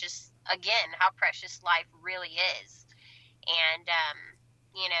precious life really is. And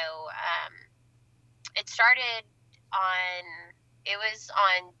it started on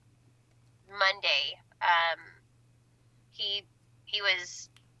Monday. He was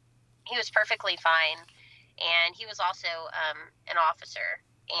perfectly fine, and he was also an officer,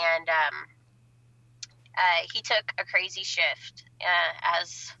 and he took a crazy shift,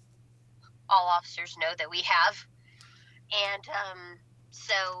 as all officers know that we have. And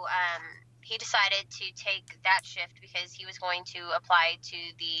so he decided to take that shift because he was going to apply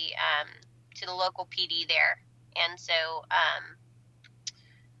to the local PD there. And so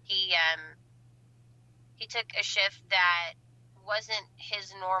he took a shift that wasn't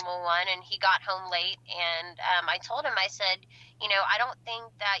his normal one, and he got home late. And I told him, I said, I don't think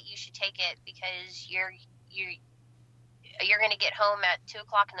that you should take it because you're going to get home at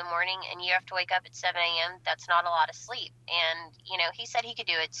 2:00 in the morning and you have to wake up at 7 a.m. That's not a lot of sleep. And, he said he could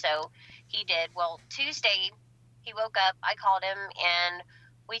do it. So he did. Well, Tuesday he woke up, I called him, and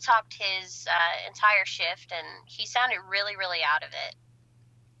we talked his entire shift, and he sounded really, really out of it.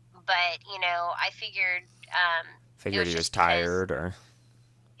 But, I figured, Figured he was tired, or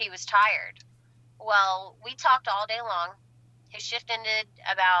he was tired. Well, we talked all day long. His shift ended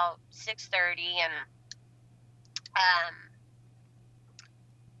about 6:30, and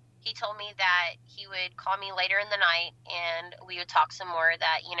he told me that he would call me later in the night and we would talk some more,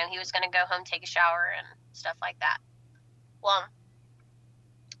 that, he was going to go home, take a shower and stuff like that. Well,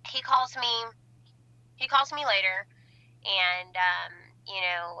 he calls me later, and,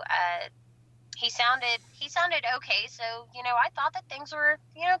 he sounded okay. So, I thought that things were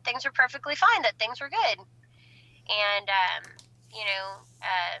perfectly fine, that things were good. And,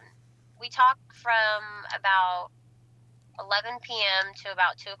 we talked from about 11 p.m. to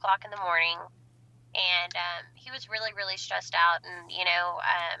about 2:00 in the morning, and he was really, really stressed out, and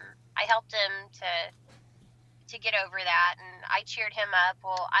I helped him to get over that, and I cheered him up.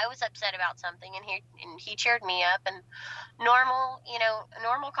 Well, I was upset about something, and he cheered me up, and normal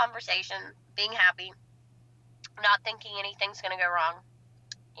conversation, being happy, not thinking anything's going to go wrong.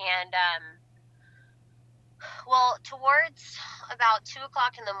 And well, towards about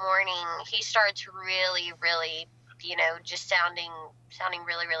 2:00 in the morning, he starts really, really, just sounding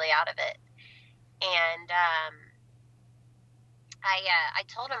really, really out of it. And I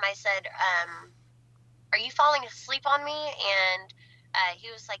told him, I said, are you falling asleep on me? And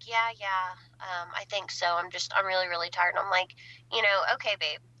he was like, yeah, I think so. I'm really, really tired. And I'm like, okay,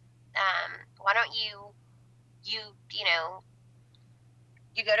 babe, why don't you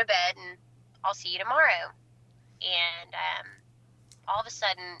go to bed, and I'll see you tomorrow. And all of a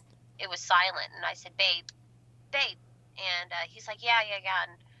sudden it was silent, and I said, babe. And he's like, yeah.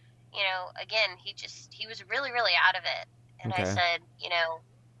 And, again, he was really, really out of it. And okay. I said,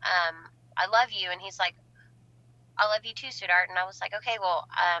 I love you. And he's like, I love you too, sweetheart. And I was like, okay, well,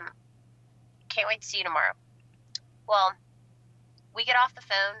 can't wait to see you tomorrow. Well, we get off the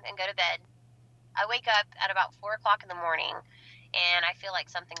phone and go to bed. I wake up at about 4:00 in the morning, and I feel like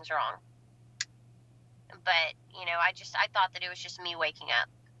something's wrong. But, I thought that it was just me waking up.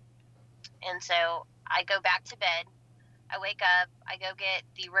 And so I go back to bed. I wake up. I go get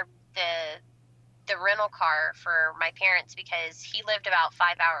the rental car for my parents, because he lived about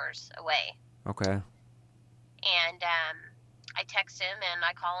 5 hours away. Okay. And I text him and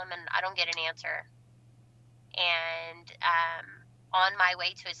I call him, and I don't get an answer. And on my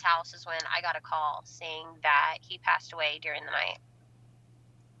way to his house is when I got a call saying that he passed away during the night.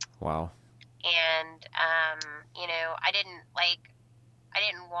 Wow. And I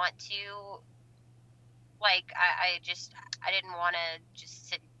didn't want to, I didn't want to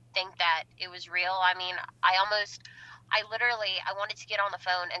just think that it was real. I mean, I wanted to get on the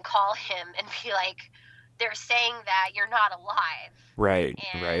phone and call him and be like, they're saying that you're not alive. Right,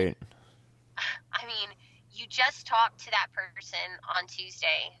 and, right. I mean, you just talked to that person on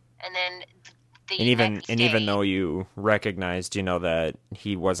Tuesday, and then even though you recognized, that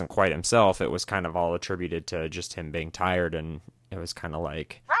he wasn't quite himself, it was kind of all attributed to just him being tired, and it was kind of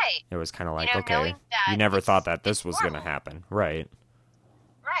like, right. It was kind of like, okay, you never thought that this was going to happen, right?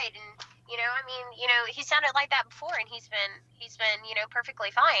 Right, and he sounded like that before, and he's been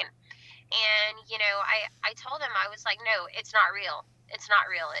perfectly fine. And I told him, I was like, no, it's not real. It's not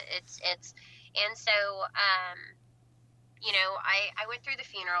real. It's and so I went through the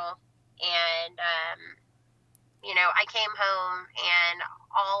funeral, and I came home, and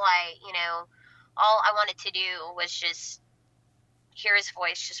all I wanted to do was just hear his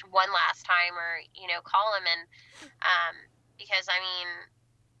voice just one last time, or call him, and because I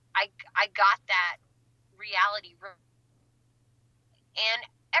got that reality, and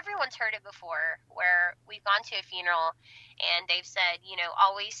everyone's heard it before, where we've gone to a funeral and they've said,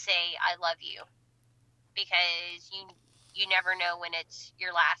 always say I love you, because you never know when it's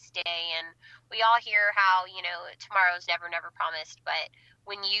your last day. And we all hear how tomorrow's never promised, but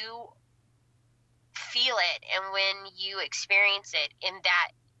when you feel it and when you experience it in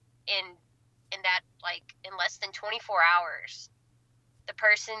that like in less than 24 hours, the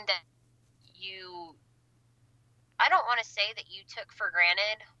person that I don't want to say that you took for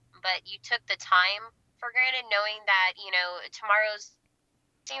granted, but you took the time for granted, knowing that, tomorrow's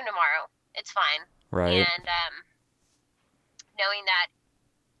same tomorrow. It's fine. Right. And knowing that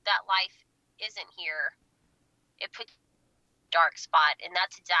life isn't here, it puts dark spot, and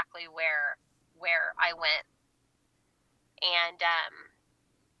that's exactly where I went. And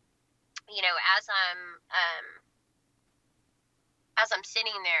you know, as I'm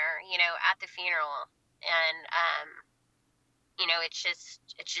sitting there, you know, at the funeral, and you know, it's just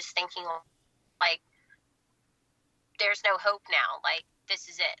thinking, like, there's no hope now. Like, this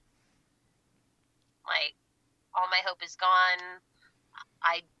is it. Like, all my hope is gone.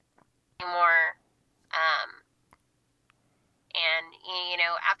 I anymore. And you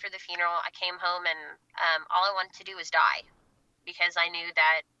know, after the funeral, I came home, and all I wanted to do was die, because I knew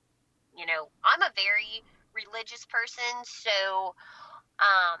that, you know, I'm a very religious person, so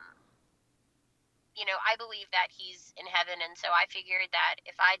you know, I believe that he's in heaven, and so I figured that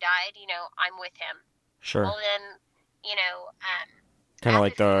if I died, you know, I'm with him. Sure. Well, then, you know, Kind of at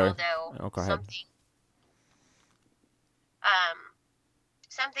like funeral, the. though, Oh, go ahead.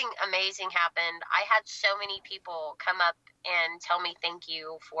 something amazing happened. I had so many people come up and tell me thank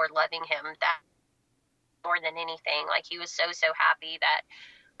you for loving him. That more than anything, like, he was so happy that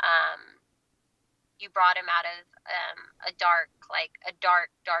you brought him out of a dark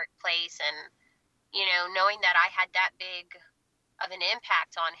place, and you know, knowing that I had that big of an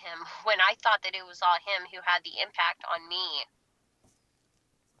impact on him when I thought that it was all him who had the impact on me.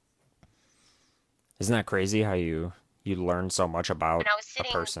 Isn't that crazy how you learn so much about When I was a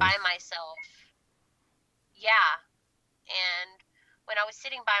sitting person? by myself, yeah, and when I was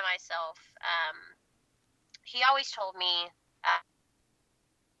sitting by myself, he always told me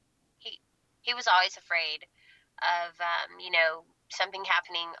he was always afraid of you know, something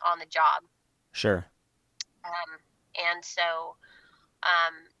happening on the job. Sure. And so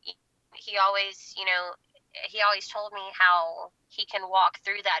he always, you know, he always told me how he can walk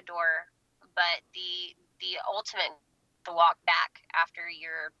through that door, but the ultimate to walk back after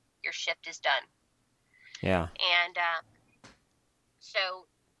your shift is done. Yeah. And so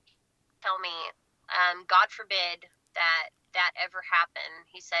tell me, God forbid that ever happen.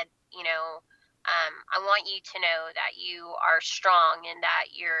 He said, you know, I want you to know that you are strong, and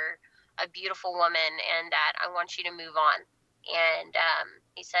that you're a beautiful woman, and that I want you to move on. And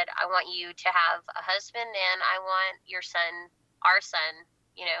he said, I want you to have a husband, and I want our son,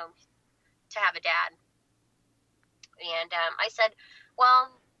 you know, to have a dad. And I said, well,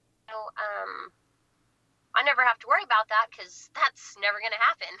 you know, I never have to worry about that, because that's never going to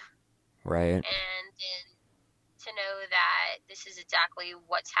happen. Right. And then to know that this is exactly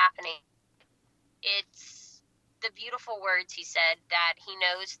what's happening. It's the beautiful words he said, that he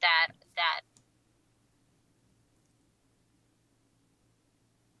knows that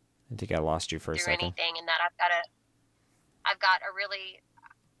I think I lost you for a through second. anything, and that I've got a really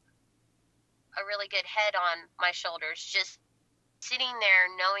good head on my shoulders, just sitting there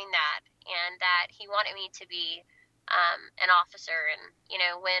knowing that, and that he wanted me to be an officer. And you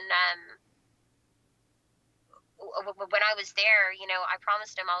know, when I was there, you know, I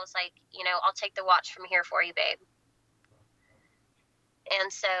promised him, I was like, you know, I'll take the watch from here for you, babe.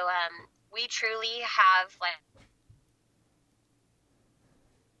 And so we truly have, like,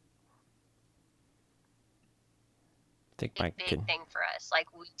 I think big thing for us.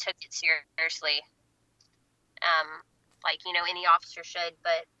 Like, we took it seriously, like, you know, any officer should.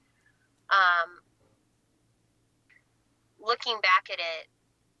 But looking back at it,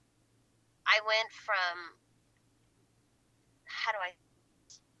 I went from,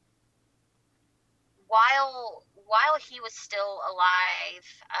 while he was still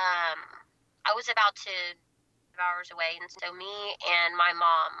alive, I was about 2 hours away, and so me and my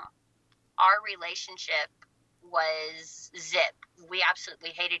mom, our relationship was zip. We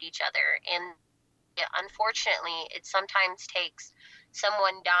absolutely hated each other, and unfortunately, it sometimes takes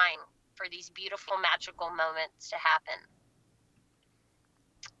someone dying for these beautiful, magical moments to happen.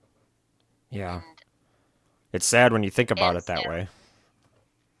 Yeah. And It's sad when you think about it that way.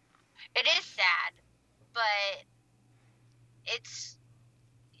 it is sad, but it's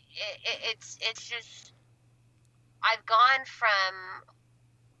just, I've gone from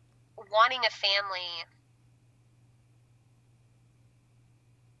wanting a family.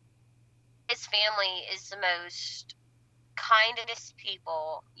 His family is the most kindest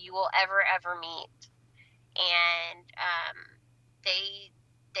people you will ever meet, and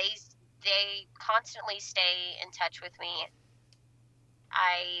they constantly stay in touch with me.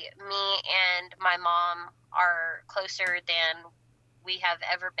 Me and my mom are closer than we have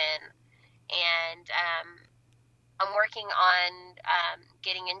ever been, and I'm working on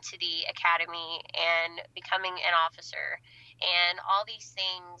getting into the academy and becoming an officer, and all these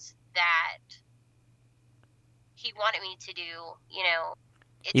things that he wanted me to do. You know,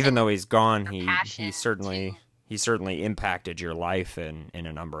 Even though he's gone, he passion certainly he certainly impacted your life in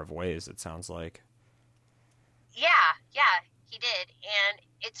a number of ways, it sounds like. Yeah, he did. And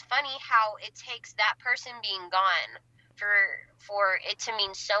it's funny how it takes that person being gone for it to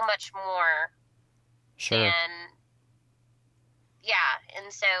mean so much more. Sure. And yeah,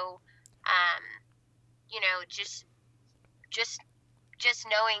 and so just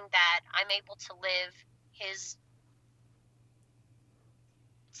knowing that I'm able to live his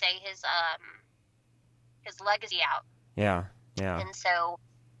legacy out. Yeah. And so,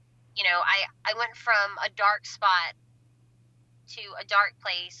 I went from a dark spot to a dark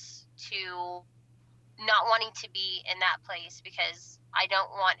place to not wanting to be in that place, because I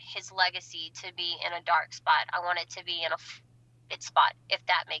don't want his legacy to be in a dark spot. I want it to be in a good spot, if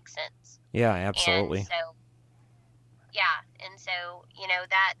that makes sense. Yeah, absolutely. And so,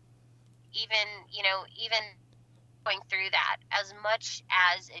 that even going through that, as much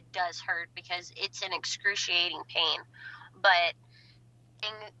as it does hurt, because it's an excruciating pain, but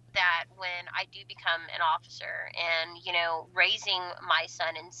that when I do become an officer and, raising my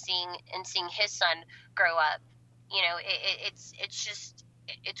son and seeing his son grow up, it's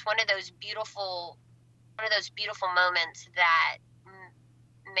one of those beautiful moments that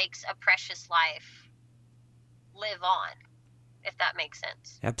makes a precious life live on, if that makes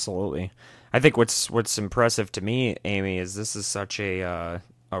sense. Absolutely. I think what's impressive to me, Amy, is this is such a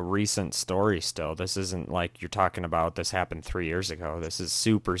recent story still. This isn't like you're talking about this happened 3 years ago. This is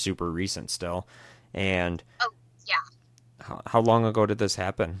super, super recent still. And oh, yeah. How long ago did this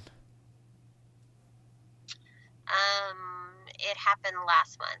happen? It happened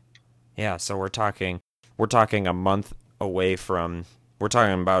last month. Yeah, so we're talking a month away from, we're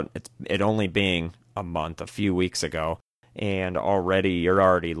talking about it only being a month, a few weeks ago, and you're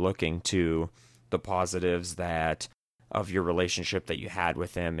already looking to the positives of your relationship that you had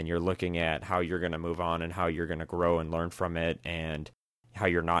with him, and you're looking at how you're going to move on and how you're going to grow and learn from it, and how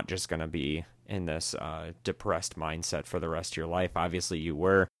you're not just going to be in this depressed mindset for the rest of your life. Obviously you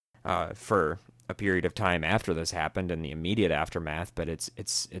were for a period of time after this happened in the immediate aftermath, but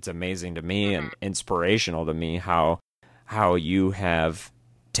it's amazing to me and inspirational to me how you have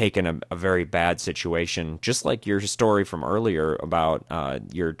taken a very bad situation, just like your story from earlier about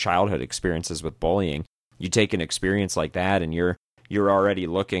your childhood experiences with bullying. You take an experience like that and you're already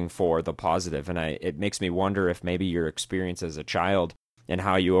looking for the positive, and it makes me wonder if maybe your experience as a child and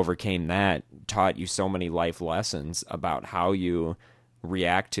how you overcame that taught you so many life lessons about how you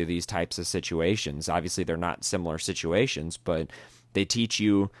react to these types of situations. Obviously, they're not similar situations, but they teach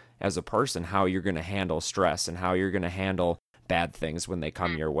you as a person how you're going to handle stress and how you're going to handle bad things when they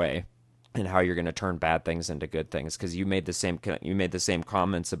come your way, and how you're going to turn bad things into good things. Because you made the same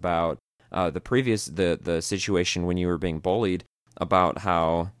comments about the situation when you were being bullied, about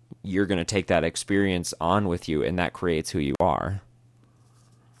how you're going to take that experience on with you, and that creates who you are.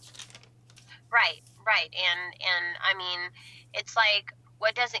 Right. And I mean, it's like,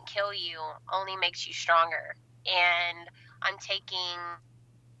 what doesn't kill you only makes you stronger. And I'm taking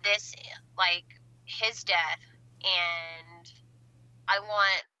this, like, his death, and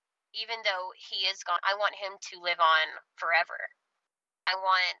even though he is gone, I want him to live on forever. I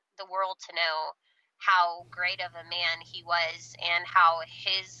want the world to know how great of a man he was, and how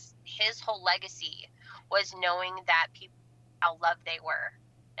his whole legacy was knowing that people, how loved they were,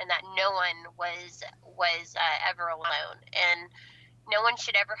 and that no one was ever alone, and no one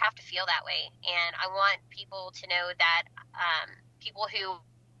should ever have to feel that way. And I want people to know that people who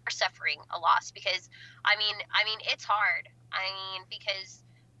are suffering a loss, because I mean it's hard. Because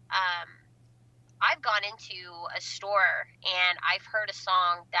I've gone into a store and I've heard a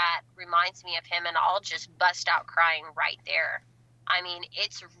song that reminds me of him, and I'll just bust out crying right there. I mean,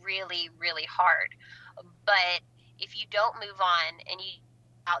 it's really, really hard. But if you don't move on and you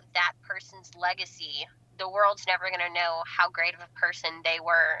out that person's legacy, the world's never going to know how great of a person they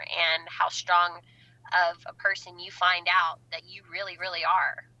were, and how strong of a person you find out that you really, really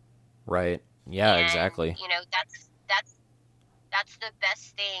are. Right. Yeah, and, exactly. That's the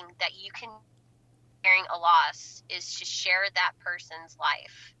best thing that you can, hearing a loss, is to share that person's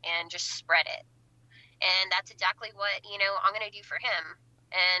life and just spread it. And that's exactly what, I'm going to do for him.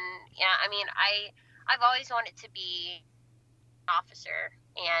 And yeah, I mean, I've always wanted to be an officer,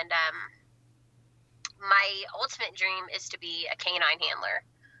 and my ultimate dream is to be a canine handler,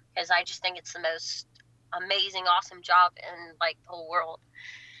 because I just think it's the most amazing, awesome job in, like, the whole world.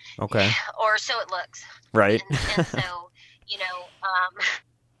 Okay. Or so it looks. Right. And so,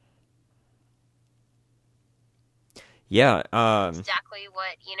 yeah. Exactly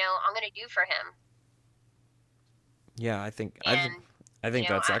what, I'm going to do for him. Yeah, I think And,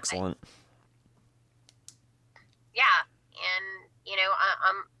 that's excellent. yeah, and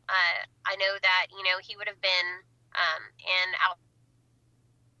I know that he would have been in out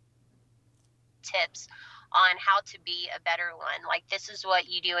tips on how to be a better one. Like, this is what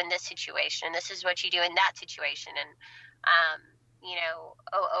you do in this situation, this is what you do in that situation, and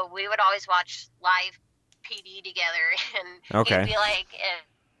we would always watch live PD together, and it'd Okay. be like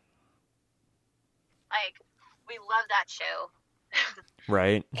we love that show,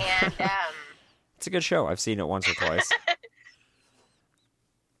 Right. and It's a good show. I've seen it once or twice.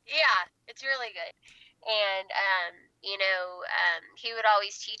 yeah, it's really good. And he would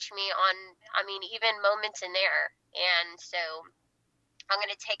always teach me on, I mean, even moments in there. And so I'm going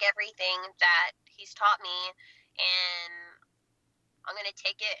to take everything that he's taught me, and I'm going to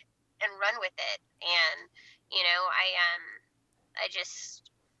take it and run with it. And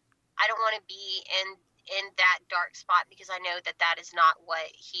I don't want to be in that dark spot, because I know that that is not what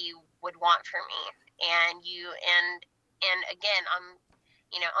he would want for me. And again, I'm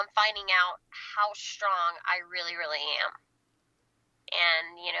finding out how strong I really, really am.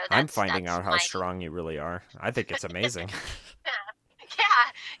 And I'm finding that's out how my, strong you really are. I think it's amazing. yeah.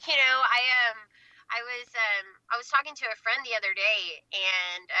 I was talking to a friend the other day,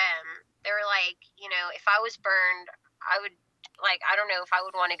 and they were like, if I was burned, I would, like, I don't know if I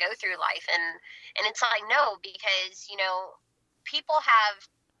would want to go through life. And it's like, no, because people have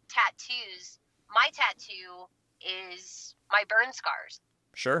tattoos. My tattoo is my burn scars.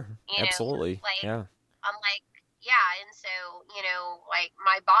 Sure. Absolutely. Like, Yeah. I'm like, yeah. And so, like,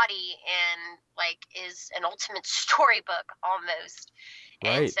 my body and like is an ultimate storybook almost.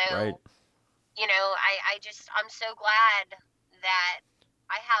 And Right. so, Right. I'm so glad that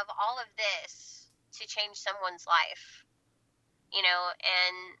I have all of this to change someone's life,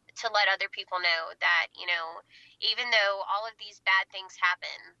 and to let other people know that, even though all of these bad things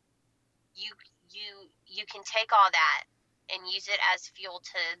happen, you can take all that and use it as fuel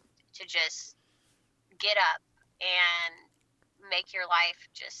to just get up and make your life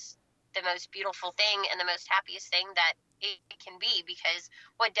just the most beautiful thing and the most happiest thing that it can be, because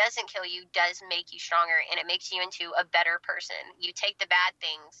what doesn't kill you does make you stronger, and it makes you into a better person. You take the bad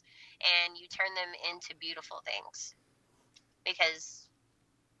things and you turn them into beautiful things, because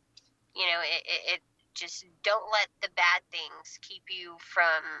it just, don't let the bad things keep you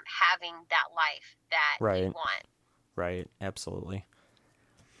from having that life that you Right. want. Right. Absolutely.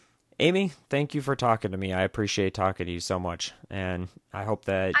 Amy, thank you for talking to me. I appreciate talking to you so much, and I hope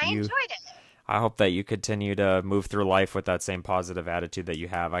that I enjoyed it. I hope that you continue to move through life with that same positive attitude that you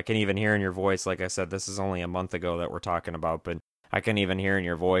have. I can even hear in your voice, like I said, this is only a month ago that we're talking about, but I can even hear in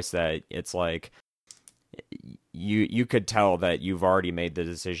your voice that it's like you could tell that you've already made the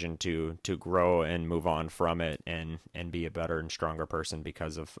decision to grow and move on from it and be a better and stronger person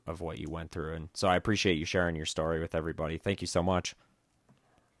because of what you went through. And so I appreciate you sharing your story with everybody. Thank you so much.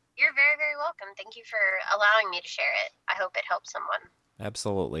 You're very, very welcome. Thank you for allowing me to share it. I hope it helps someone.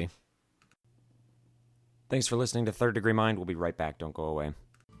 Absolutely. Thanks for listening to Third Degree Mind. We'll be right back. Don't go away.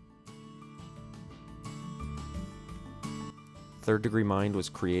 Third Degree Mind was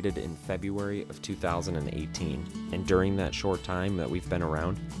created in February of 2018, and during that short time that we've been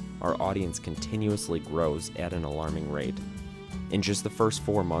around, our audience continuously grows at an alarming rate. In just the first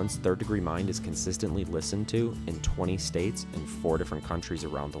 4 months, Third Degree Mind is consistently listened to in 20 states and 4 different countries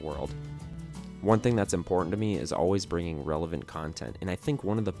around the world. One thing that's important to me is always bringing relevant content, and I think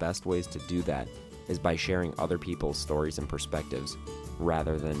one of the best ways to do that is by sharing other people's stories and perspectives,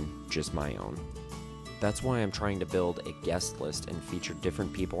 rather than just my own. That's why I'm trying to build a guest list and feature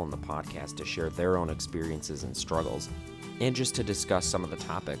different people on the podcast to share their own experiences and struggles, and just to discuss some of the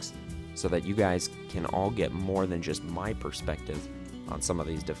topics, so that you guys can all get more than just my perspective on some of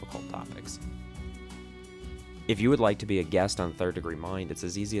these difficult topics. If you would like to be a guest on Third Degree Mind, it's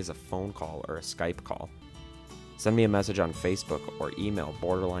as easy as a phone call or a Skype call. Send me a message on Facebook or email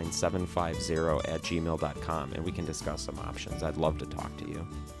borderline750@gmail.com, and we can discuss some options. I'd love to talk to you.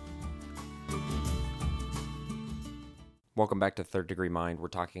 Welcome back to Third Degree Mind. We're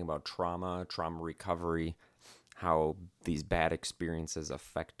talking about trauma recovery, how these bad experiences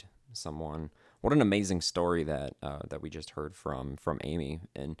affect someone. What an amazing story that we just heard from Amy,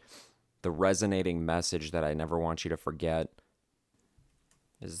 and the resonating message that I never want you to forget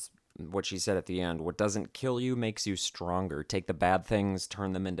is what she said at the end. What doesn't kill you makes you stronger. Take the bad things,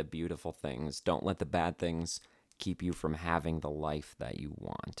 turn them into beautiful things. Don't let the bad things keep you from having the life that you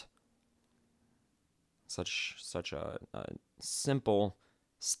want. Such a simple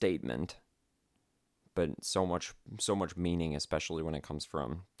statement, but so much meaning, especially when it comes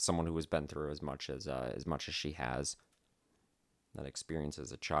from someone who has been through as much as she has, that experience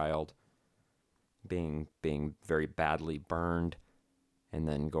as a child. being very badly burned, and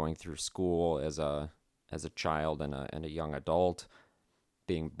then going through school as a child and a young adult,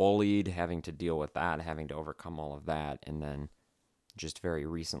 being bullied, having to deal with that, having to overcome all of that, and then just very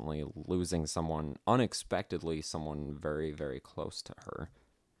recently losing someone unexpectedly, someone very, very close to her.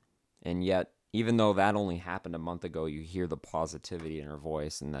 And yet, even though that only happened a month ago, you hear the positivity in her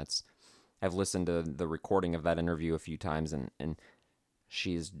voice, and I've listened to the recording of that interview a few times, and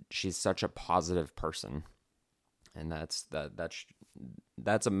she's such a positive person. And that's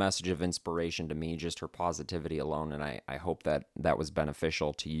a message of inspiration to me, just her positivity alone. And I hope that was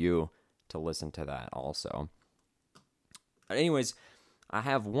beneficial to you to listen to that also. But anyways, I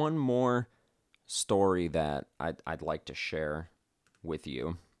have one more story that I'd like to share with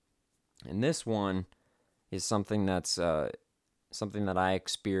you. And this one is something that's something that I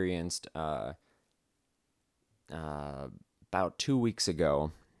experienced about 2 weeks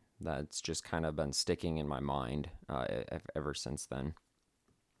ago. That's just kind of been sticking in my mind ever since then.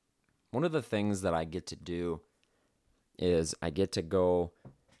 One of the things that I get to do is I get to go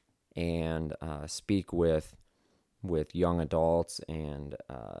and speak with young adults and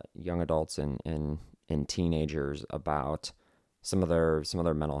teenagers about some of their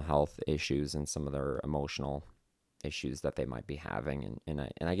mental health issues and some of their emotional issues that they might be having, and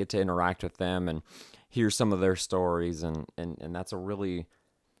I get to interact with them and hear some of their stories, and that's a really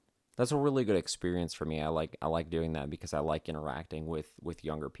good experience for me. I like doing that because I like interacting with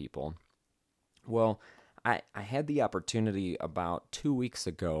younger people. Well, I had the opportunity about 2 weeks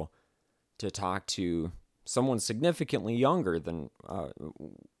ago to talk to someone significantly younger than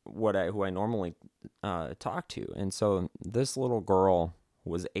who I normally talk to. And so this little girl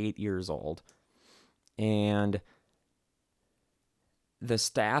was 8 years old, and the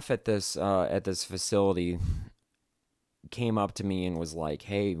staff at this facility came up to me and was like,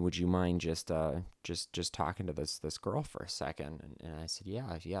 "Hey, would you mind just talking to this girl for a second?" And I said,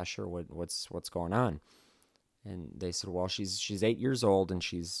 "Yeah, sure. What's going on?" And they said, "Well, she's 8 years old, and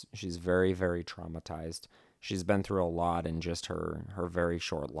she's very, very traumatized. She's been through a lot in just her very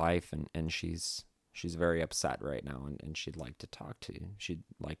short life, and she's very upset right now, and she'd like to talk to you. She'd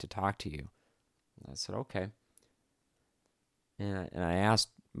like to talk to you." And I said, "Okay." And I asked,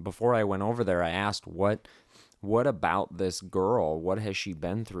 before I went over there, I asked, what about this girl? What has she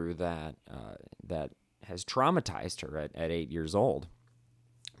been through that has traumatized her at 8 years old?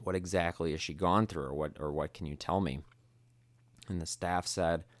 What exactly has she gone through, or what can you tell me? And the staff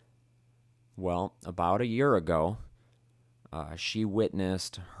said, well, about a year ago, she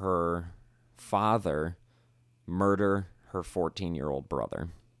witnessed her father murder her 14-year-old brother.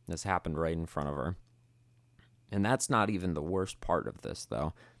 This happened right in front of her. And that's not even the worst part of this,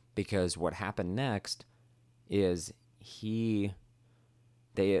 though, because what happened next is the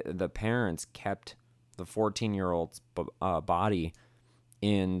parents kept the 14-year-old's body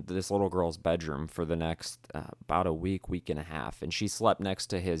in this little girl's bedroom for the next about a week and a half, and she slept next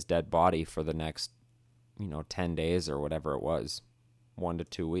to his dead body for the next 10 days or whatever it was, 1 to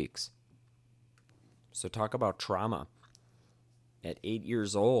 2 weeks. So talk about trauma. At 8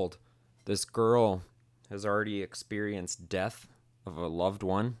 years old, this girl has already experienced death of a loved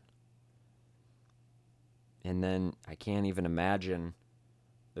one. And then I can't even imagine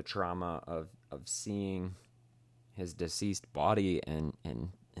the trauma of seeing his deceased body and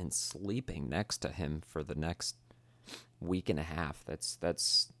sleeping next to him for the next week and a half.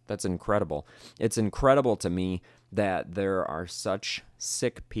 That's incredible. It's incredible to me that there are such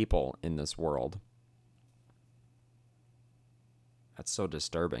sick people in this world. That's so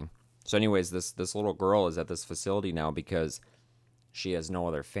disturbing. So anyways, this little girl is at this facility now because she has no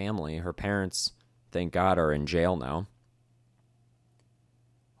other family. Her parents, thank God, are in jail now.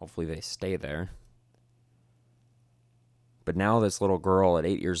 Hopefully they stay there. But now this little girl at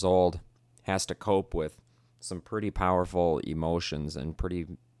 8 years old has to cope with some pretty powerful emotions and pretty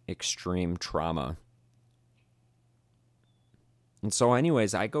extreme trauma. And so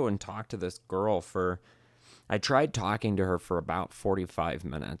anyways, I go and talk to this girl I tried talking to her for about 45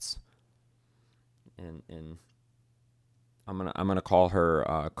 minutes. And I'm gonna call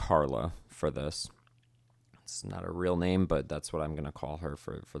her Carla for this. It's not a real name, but that's what I'm gonna call her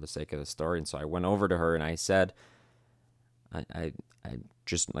for the sake of the story. And so I went over to her and I said, I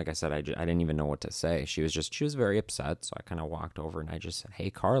just, like I said, I didn't even know what to say. She was very upset. So I kind of walked over and I just said, "Hey,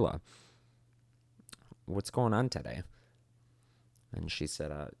 Carla, what's going on today?" And she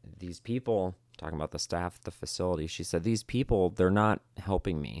said, "These people," talking about the staff at the facility, she said, "These people, they're not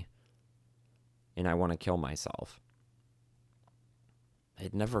helping me, and I want to kill myself." I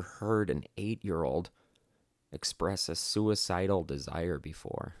had never heard an 8-year-old express a suicidal desire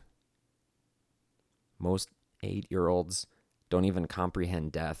before. Most 8-year-olds don't even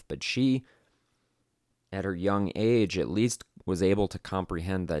comprehend death, but she, at her young age, at least was able to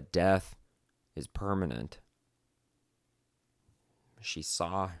comprehend that death is permanent. She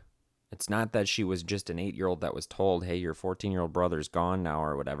saw, it's not that she was just an 8-year-old that was told, hey, your 14-year-old brother's gone now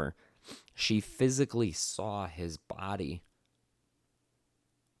or whatever. She physically saw his body.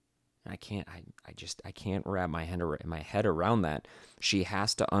 I can't wrap my head around that. She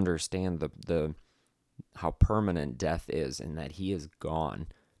has to understand the how permanent death is, and that he is gone.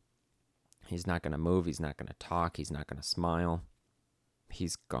 He's not going to move. He's not going to talk. He's not going to smile.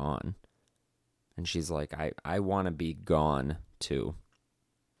 He's gone. And she's like, I want to be gone too.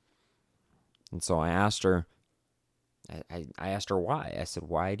 And so I asked her, I asked her why. I said,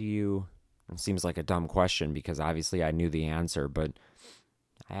 why do you, it seems like a dumb question because obviously I knew the answer, but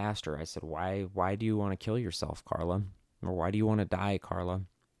I asked her, I said, why do you want to kill yourself, Carla? Or why do you want to die, Carla?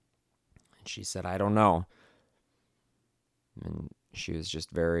 And she said, I don't know. And she was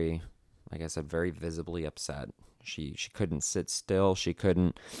just very, like I said, very visibly upset. She couldn't sit still. She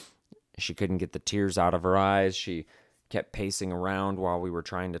couldn't get the tears out of her eyes. She kept pacing around while we were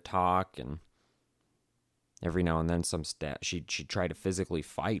trying to talk, and every now and then she'd try to physically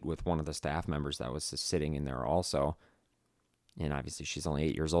fight with one of the staff members that was sitting in there also. And obviously she's only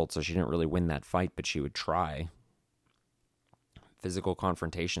 8 years old, so she didn't really win that fight, but she would try. Physical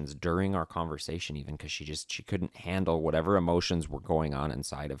confrontations during our conversation even, because she couldn't handle whatever emotions were going on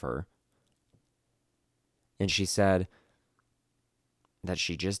inside of her. And she said that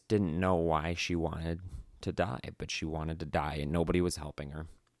she just didn't know why she wanted to die, but she wanted to die and nobody was helping her.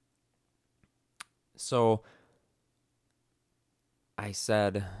 So I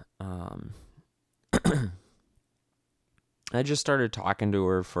said, I just started talking to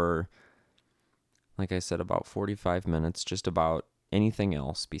her for, like I said, about 45 minutes, just about anything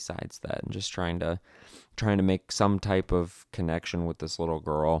else besides that, and just trying to make some type of connection with this little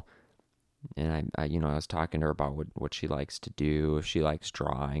girl. And I was talking to her about what she likes to do, if she likes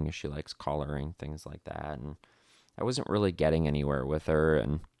drawing, if she likes coloring, things like that. And I wasn't really getting anywhere with her,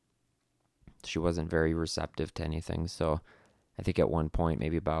 and she wasn't very receptive to anything. So I think at one point,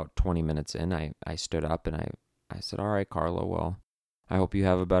 maybe about 20 minutes in, I stood up and I said, all right, Carla, well, I hope you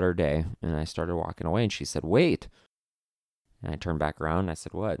have a better day. And I started walking away, and she said, wait. And I turned back around and I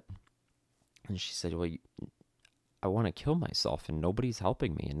said, what? And she said, well, I want to kill myself and nobody's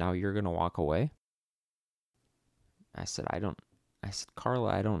helping me, and now you're going to walk away? I said, Carla,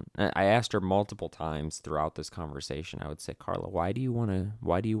 I don't. I asked her multiple times throughout this conversation. I would say, Carla, why do you want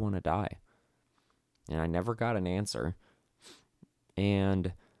to die? And I never got an answer.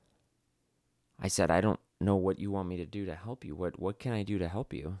 And I said, I don't know what you want me to do to help you. What can I do to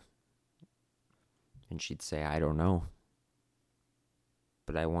help you? And she'd say, I don't know.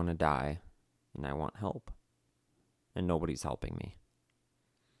 But I want to die and I want help. And nobody's helping me.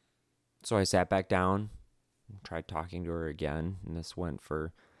 So I sat back down and tried talking to her again. And this went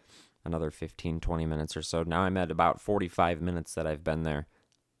for another 15, 20 minutes or so. Now I'm at about 45 minutes that I've been there.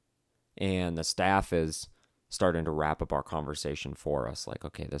 And the staff is starting to wrap up our conversation for us. Like,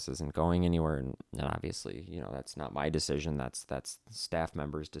 okay, this isn't going anywhere. And obviously, that's not my decision. That's the staff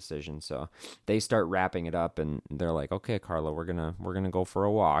member's decision. So they start wrapping it up, and they're like, okay, Carla, we're gonna go for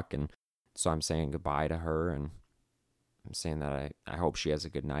a walk. And so I'm saying goodbye to her, and I'm saying that I hope she has a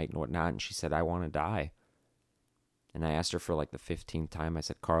good night and whatnot. And she said, I want to die. And I asked her for like the 15th time. I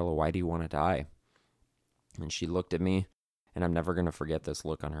said, Carla, why do you want to die? And she looked at me, and I'm never going to forget this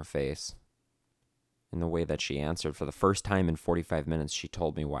look on her face. And the way that she answered, for the first time in 45 minutes, she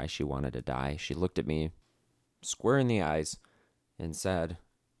told me why she wanted to die. She looked at me square in the eyes and said,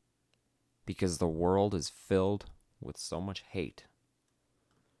 because the world is filled with so much hate,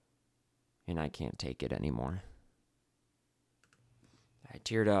 and I can't take it anymore. I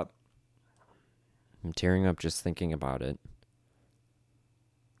teared up. I'm tearing up just thinking about it.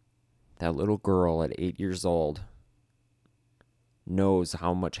 That little girl at 8 years old knows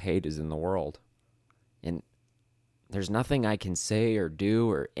how much hate is in the world. And there's nothing I can say or do,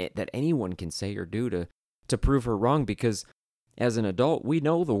 or that anyone can say or do to prove her wrong, because as an adult, we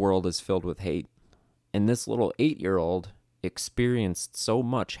know the world is filled with hate. And this little 8-year-old experienced so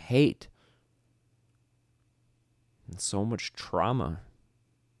much hate and so much trauma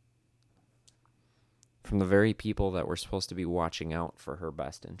from the very people that were supposed to be watching out for her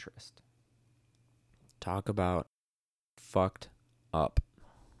best interest. Talk about fucked up.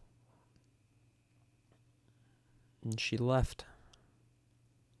 And she left.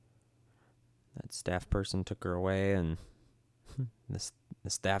 That staff person took her away, and the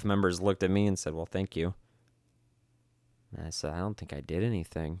staff members looked at me and said, well, thank you. And I said, I don't think I did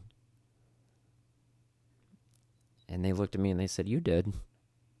anything. And they looked at me and they said, "You did."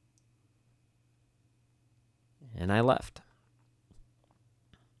 And I left.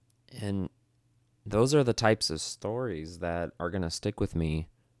 And those are the types of stories that are going to stick with me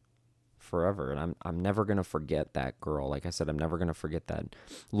forever. And I'm never going to forget that girl. Like I said, I'm never going to forget that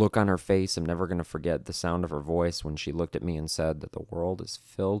look on her face. I'm never going to forget the sound of her voice when she looked at me and said that the world is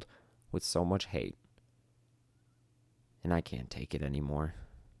filled with so much hate. And I can't take it anymore.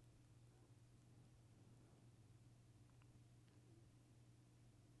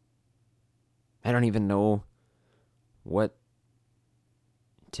 I don't even know what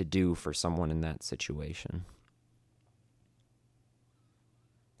to do for someone in that situation.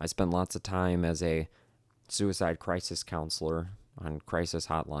 I spend lots of time as a suicide crisis counselor on crisis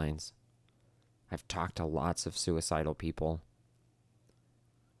hotlines. I've talked to lots of suicidal people.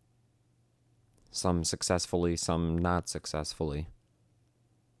 Some successfully, some not successfully.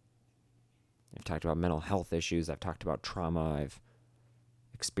 I've talked about mental health issues. I've talked about trauma. I've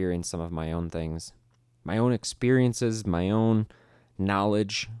experienced some of my own things. My own experiences, my own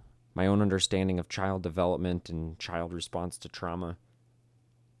knowledge, my own understanding of child development and child response to trauma.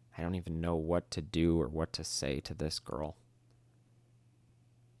 I don't even know what to do or what to say to this girl.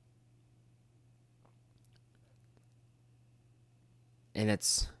 And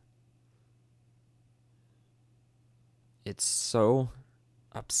it's so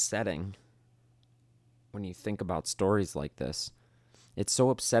upsetting when you think about stories like this. It's so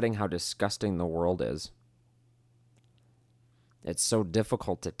upsetting how disgusting the world is. It's so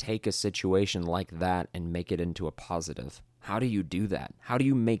difficult to take a situation like that and make it into a positive. How do you do that? How do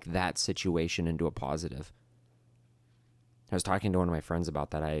you make that situation into a positive? I was talking to one of my friends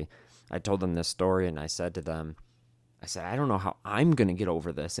about that. I told them this story and I said to them, I don't know how I'm going to get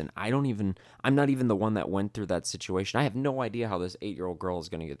over this. And I'm not even the one that went through that situation. I have no idea how this 8-year-old girl is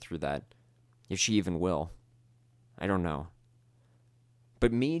going to get through that. If she even will. I don't know.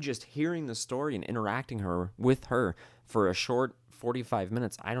 But me just hearing the story and interacting with her for a short 45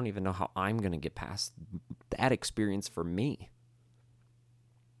 minutes, I don't even know how I'm going to get past that experience for me.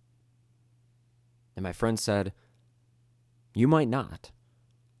 And my friend said, "You might not.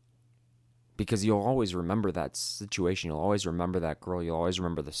 Because you'll always remember that situation. You'll always remember that girl. You'll always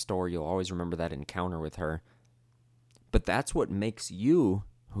remember the story. You'll always remember that encounter with her. But that's what makes you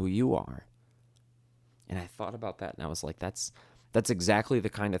who you are." And I thought about that and I was like, that's exactly the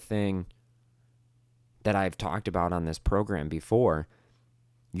kind of thing that I've talked about on this program before.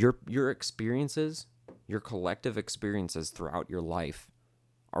 Your experiences, your collective experiences throughout your life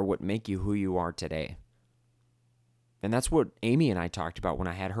are what make you who you are today. And that's what Amy and I talked about when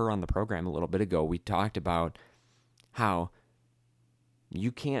I had her on the program a little bit ago. We talked about how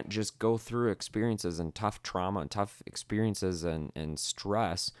you can't just go through experiences and tough trauma and tough experiences and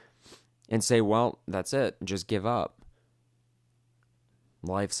stress and say, well, that's it, just give up.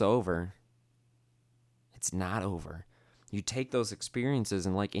 Life's over. It's not over. You take those experiences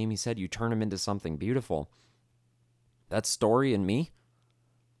and, like Amy said, you turn them into something beautiful. That story in me,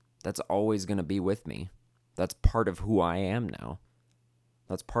 that's always going to be with me. That's part of who I am now.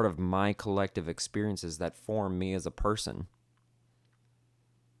 That's part of my collective experiences that form me as a person.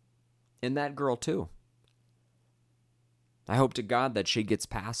 And that girl too. I hope to God that she gets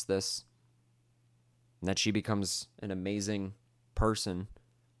past this, and that she becomes an amazing person.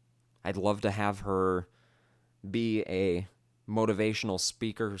 I'd love to have her be a motivational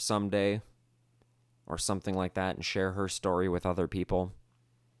speaker someday or something like that and share her story with other people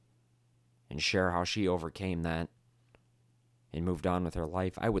and share how she overcame that and moved on with her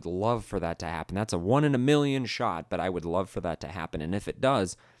life. I would love for that to happen. That's a 1 in a million shot, but I would love for that to happen. And if it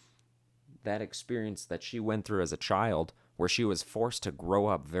does, that experience that she went through as a child, where she was forced to grow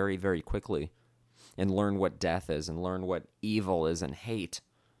up very, very quickly and learn what death is and learn what evil is and hate,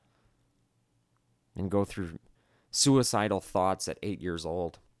 and go through suicidal thoughts at 8 years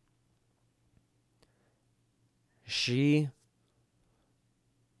old. She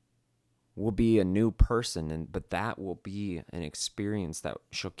will be a new person, but that will be an experience that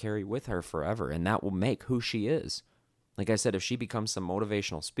she'll carry with her forever, and that will make who she is. Like I said, if she becomes some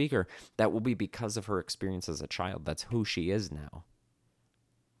motivational speaker, that will be because of her experience as a child. That's who she is now.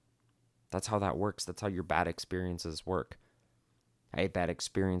 That's how that works. That's how your bad experiences work. I had bad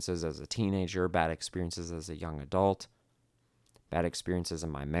experiences as a teenager, bad experiences as a young adult, bad experiences in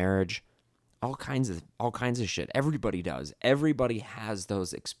my marriage, all kinds of shit. Everybody does. Everybody has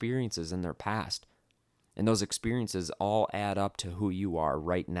those experiences in their past. And those experiences all add up to who you are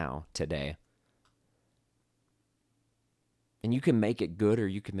right now, today. And you can make it good or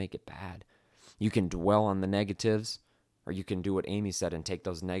you can make it bad. You can dwell on the negatives, or you can do what Amy said and take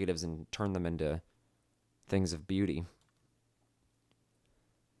those negatives and turn them into things of beauty.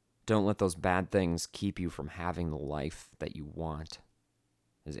 Don't let those bad things keep you from having the life that you want,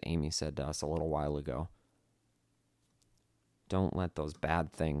 as Amy said to us a little while ago. Don't let those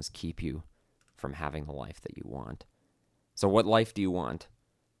bad things keep you from having the life that you want. So what life do you want?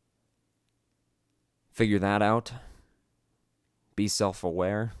 Figure that out. Be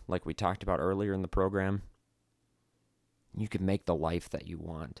self-aware, like we talked about earlier in the program. You can make the life that you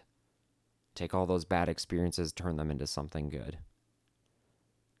want. Take all those bad experiences, turn them into something good.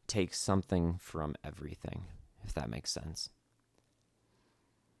 Take something from everything, if that makes sense.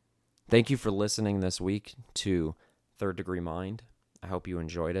 Thank you for listening this week to Third Degree Mind. I hope you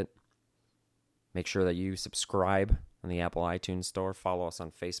enjoyed it. Make sure that you subscribe on the Apple iTunes Store. Follow us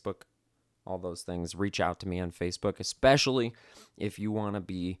on Facebook. All those things. Reach out to me on Facebook, especially if you want to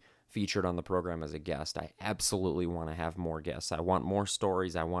be featured on the program as a guest. I absolutely want to have more guests. I want more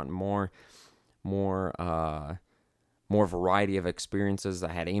stories. I want more variety of experiences.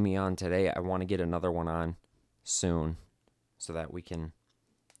 I had Amy on today. I want to get another one on soon so that we can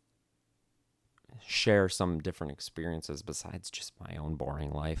share some different experiences besides just my own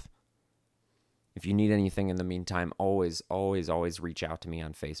boring life. If you need anything in the meantime, always reach out to me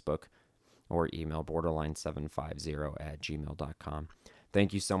on Facebook or email borderline750@gmail.com.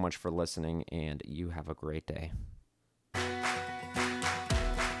 Thank you so much for listening, and you have a great day.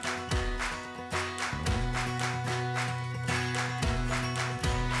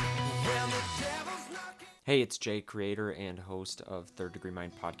 Hey, it's Jay, creator and host of Third Degree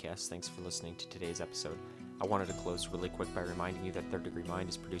Mind Podcast. Thanks for listening to today's episode. I wanted to close really quick by reminding you that Third Degree Mind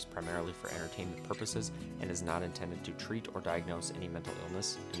is produced primarily for entertainment purposes and is not intended to treat or diagnose any mental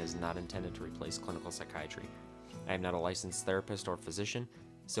illness and is not intended to replace clinical psychiatry. I am not a licensed therapist or physician,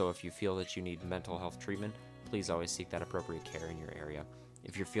 so if you feel that you need mental health treatment, please always seek that appropriate care in your area.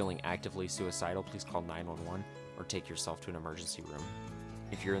 If you're feeling actively suicidal, please call 911 or take yourself to an emergency room.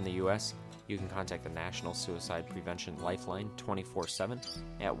 If you're in the U.S., you can contact the National Suicide Prevention Lifeline 24/7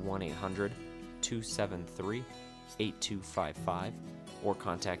 at 1-800-273-8255 or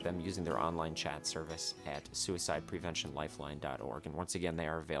contact them using their online chat service at suicidepreventionlifeline.org. And once again, they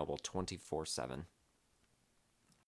are available 24/7.